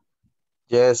question?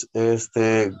 Yes,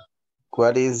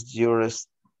 what is your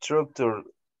structure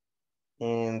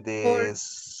in this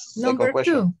second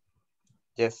question? 2.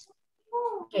 Yes.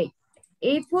 Okay.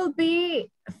 It will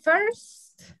be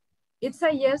first, it's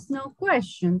a yes/no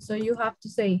question. So you have to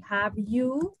say, have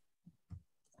you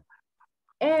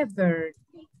ever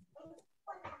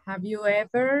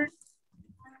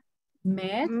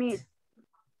met?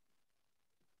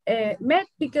 Met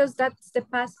because that's the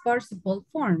past participle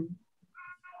form.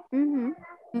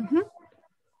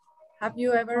 Have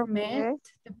you ever met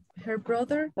her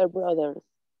brother? Her brother.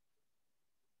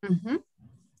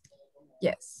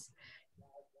 Yes.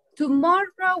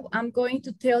 Tomorrow, I'm going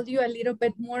to tell you a little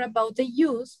bit more about the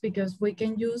use because we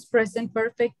can use present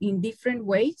perfect in different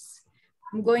ways.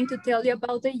 I'm going to tell you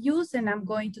about the use and I'm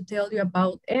going to tell you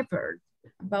about ever,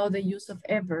 about the use of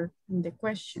ever in the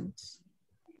questions.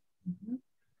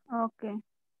 Okay.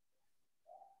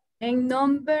 And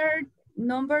number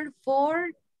 4,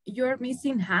 you're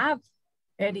missing have,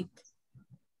 Eric.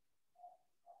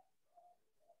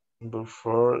 Number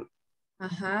 4.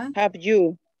 Have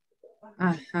you?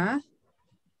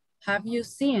 Have you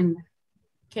seen,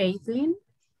 Caitlin?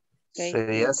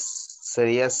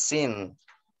 Sería seen.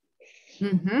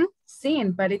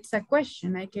 Seen, but it's a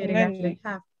question. Hay que agregarle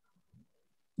have.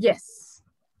 Yes.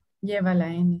 Lleva la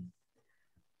N.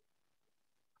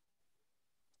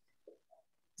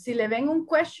 Si le ven un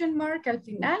question mark al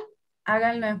final,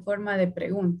 háganlo en forma de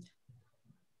pregunta.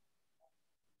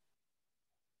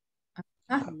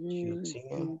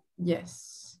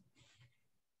 Yes.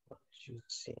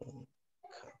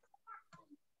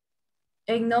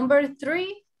 En number 3,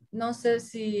 no sé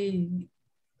si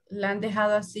la han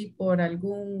dejado así por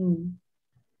alguna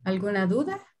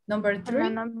duda. Number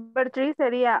 3. Number 3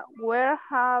 sería, where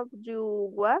have you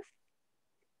was?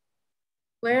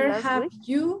 Where have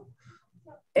you?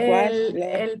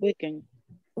 Last weekend.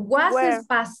 Was es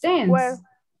past tense. Where?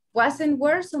 Was and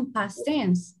were son past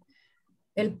tense.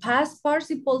 El past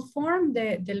participle form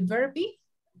del verb be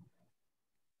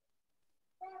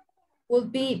will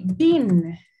be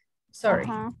been. Sorry,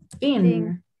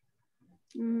 been.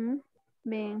 Been.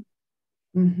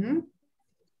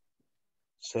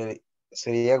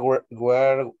 Sería where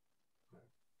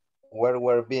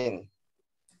were been.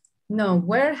 No,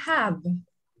 where have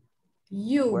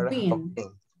you been?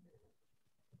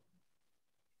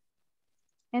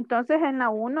 Entonces en la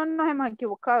 1 nos hemos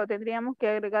equivocado. Tendríamos que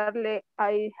agregarle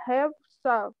I have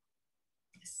saw.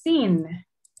 Seen.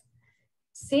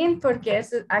 Seen porque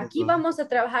aquí vamos a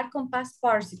trabajar con past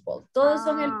participle. Todos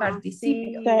son el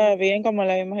participio. Sí. Está bien como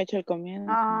lo habíamos hecho al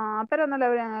comienzo. Pero no le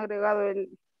habrían agregado el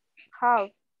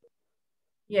have.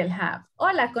 Y el have. O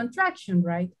la contraction,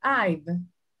 right? I've.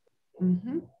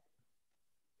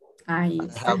 Ahí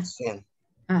está. Have seen.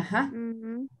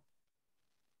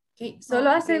 Okay. Solo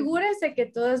asegúrense que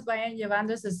todos vayan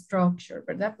llevando ese structure,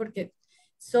 ¿verdad? Porque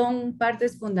son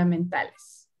partes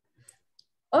fundamentales.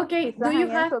 Okay, do you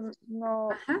have... No.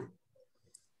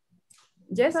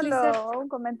 Yes, solo Lisa. un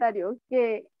comentario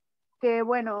que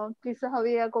bueno, quizás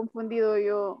había confundido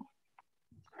yo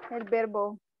el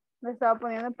verbo. Lo estaba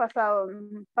poniendo en pasado. No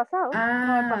en pasado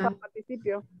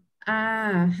participio.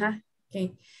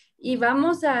 Ok. Y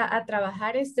vamos a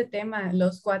trabajar este tema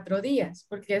los 4 días,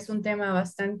 porque es un tema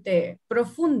bastante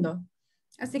profundo.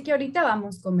 Así que ahorita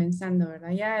vamos comenzando, ¿verdad?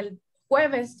 Ya el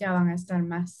jueves ya van a estar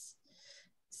más,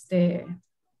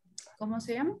 ¿cómo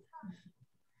se llama?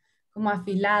 Como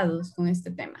afilados con este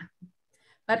tema.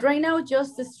 But right now,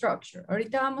 just the structure.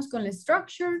 Ahorita vamos con la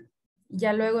structure,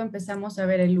 ya luego empezamos a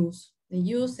ver el uso. The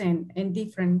use and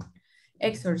different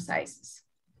exercises.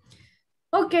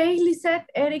 Okay, Lisette,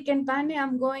 Eric, and Vane,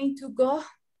 I'm going to go.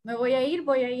 Me voy a ir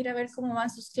a ver cómo van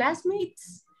sus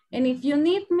classmates. And if you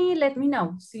need me, let me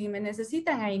know. Si me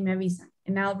necesitan, ahí me avisan.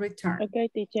 And I'll return. Okay,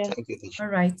 teacher. Thank you, teacher. All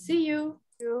right, see you.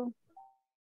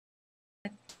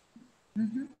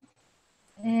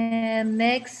 And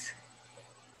next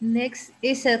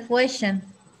is a question.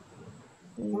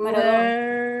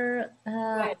 Where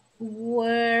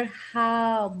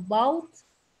how about?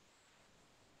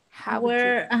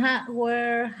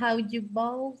 Where how you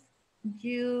bought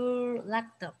your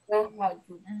laptop? Where have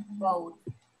you bought?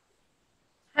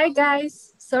 Hi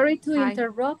guys, sorry to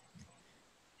interrupt.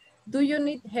 Do you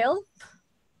need help?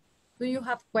 Do you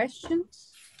have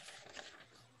questions?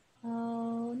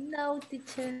 Oh, no,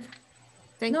 teacher.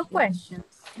 No questions.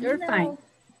 You're No. fine.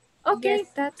 Okay,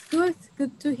 Yes. that's good.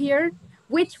 Good to hear.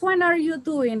 Which one are you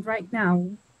doing right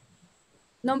now?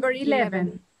 Number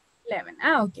 11. 11.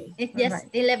 Ah, okay. Yes, All right.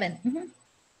 11. Mhm.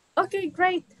 Okay,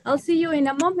 great. I'll see you in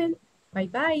a moment.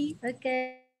 Bye-bye.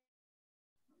 Okay.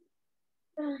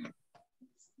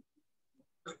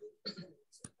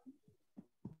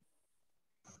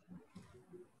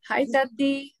 Hi,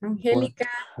 Tati, Angelica,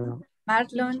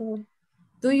 Marlon.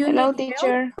 Do you Hello, need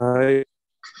teacher. help? Hi.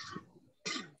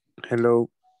 Hello.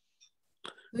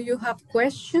 Do you have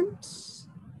questions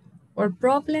or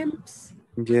problems?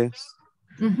 Yes.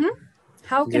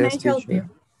 How can I Yes, help teacher.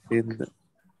 you?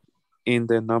 In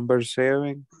the number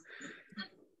 7,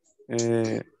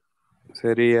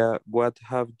 sería, what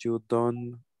have you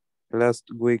done last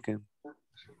weekend?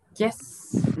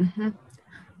 Yes.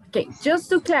 Okay, just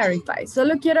to clarify,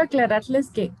 solo quiero aclararles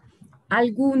que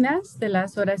algunas de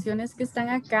las oraciones que están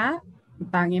acá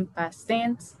van en past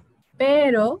tense,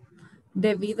 pero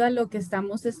debido a lo que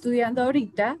estamos estudiando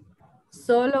ahorita,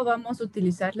 solo vamos a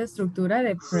utilizar la estructura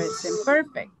de present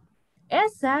perfect.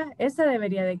 Esa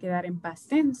debería de quedar en past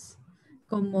tense,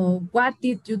 como what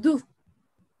did you do?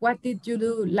 What did you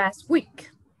do last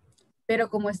week? Pero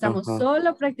como estamos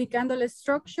solo practicando la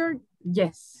structure,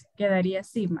 yes, quedaría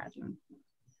así, Marlon.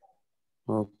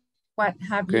 What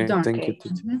have you done? Thank you,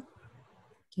 teacher.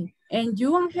 Okay. And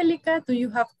you, Angelica, do you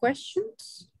have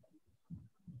questions?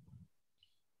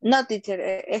 No, teacher,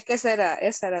 es que esa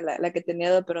era la que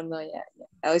tenía, pero no, ya.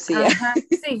 Hoy sí ya. Ajá,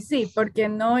 sí, porque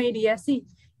no iría así.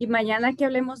 Y mañana que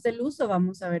hablemos del uso,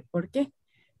 vamos a ver por qué.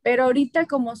 Pero ahorita,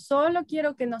 como solo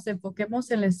quiero que nos enfoquemos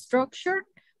en la structure,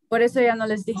 por eso ya no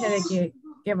les dije de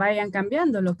que vayan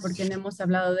cambiándolo, porque no hemos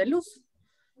hablado del uso.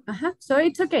 Ajá, so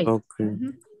it's okay. Okay.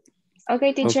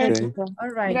 Okay, teacher. Okay. All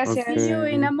right. Gracias. See you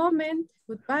in a moment.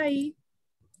 Goodbye.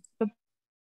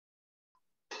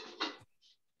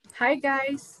 Hi,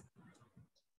 guys.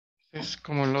 Es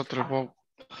como el otro, Bob.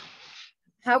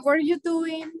 How are you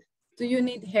doing? Do you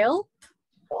need help?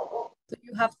 Do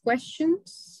you have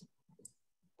questions?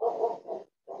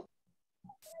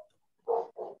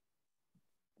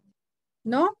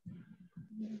 No?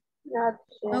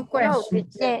 No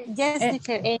questions. Yes,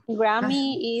 teacher. And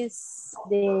Grammy is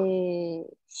the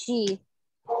she.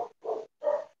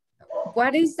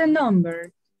 What is the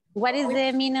number? What is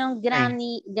the meaning of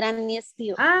granny? Granny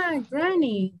spell. Ah,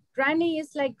 granny. Granny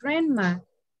is like grandma.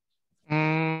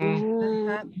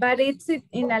 But it's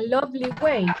in a lovely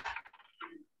way.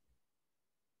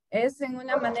 Es en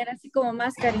una manera así como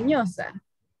más cariñosa.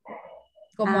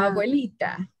 Como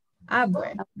abuelita.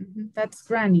 Abue. That's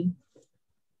granny.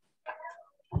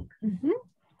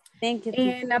 Thank you.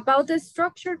 And about the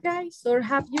structure, guys, or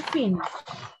have you finished?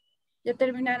 Ya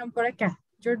terminaron por acá.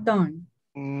 You're done.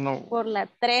 No. Por la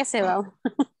 13 vamos.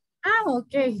 Ah,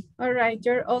 okay. All right.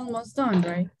 You're almost done,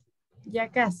 right? Ya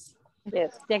casi.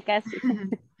 Yes, ya casi.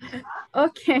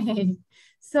 Okay.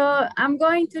 So I'm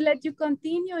going to let you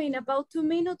continue. In about 2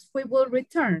 minutes, we will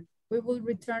return. We will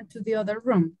return to the other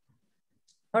room.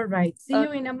 All right. See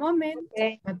you in a moment.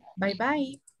 Okay.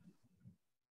 Bye-bye.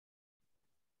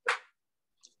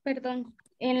 Perdón.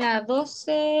 En la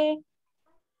 12.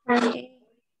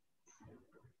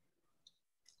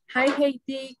 Hi,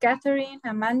 Haiti, Catherine,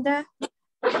 Amanda.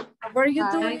 How are you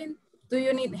doing? Do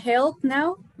you need help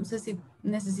now? No sé si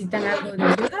necesitan algo de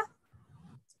ayuda.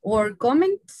 Or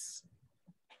comments?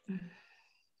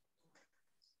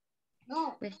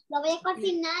 No, pues lo voy a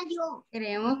cocinar yo.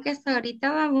 Creemos que hasta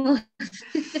ahorita vamos.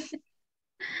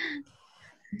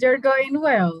 You're going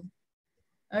well.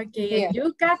 Okay, Yeah. and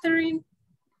you, Catherine?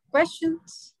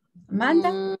 Questions?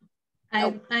 Amanda? I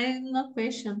have no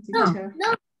question, teacher.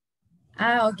 No.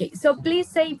 Ah, ok. So please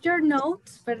save your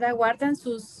notes, ¿verdad? Guardan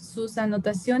sus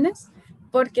anotaciones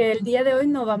porque el día de hoy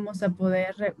no vamos a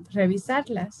poder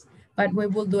revisarlas. But we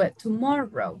will do it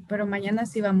tomorrow. Pero mañana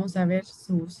sí vamos a ver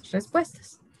sus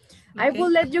respuestas. Okay. I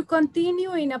will let you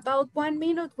continue. In about 1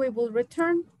 minute we will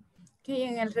return. Okay,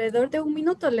 en alrededor de 1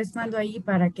 minuto les mando ahí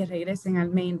para que regresen al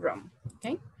main room.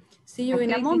 Okay. See you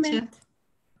in a moment. Teacher.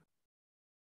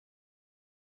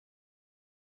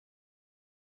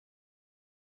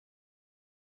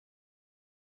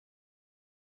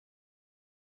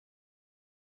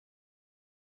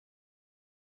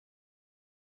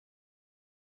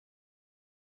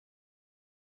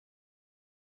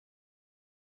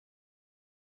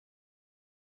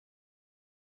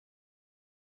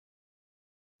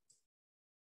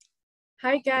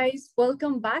 Hi guys,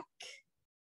 welcome back.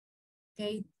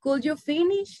 Okay, could you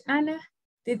finish, Anna?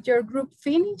 Did your group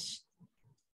finish?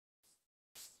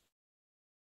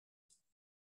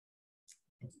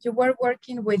 You were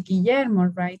working with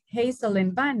Guillermo, right? Hazel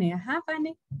and Vane.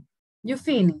 Vane, you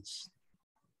finished?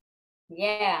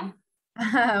 Yeah.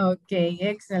 Okay,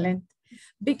 excellent.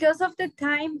 Because of the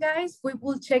time, guys, we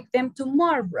will check them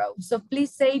tomorrow. So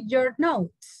please save your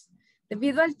notes.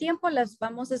 Debido al tiempo, las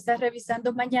vamos a estar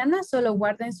revisando mañana. Solo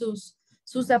guarden sus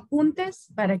apuntes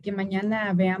para que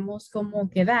mañana veamos cómo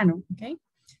quedaron, okay?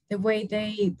 The way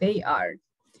they are.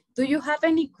 Do you have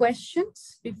any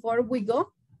questions before we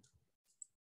go?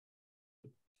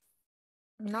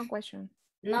 No question.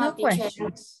 No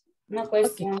questions. No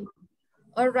question. Okay.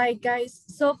 All right, guys.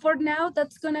 So for now,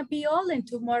 that's gonna be all, and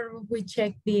tomorrow we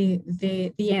check the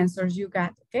answers you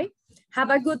got. Okay. Have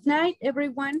a good night,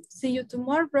 everyone. See you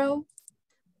tomorrow.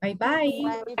 Bye bye.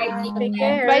 Bye. Take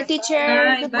care. Bye, teacher.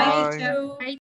 Bye. Goodbye. Bye, teacher.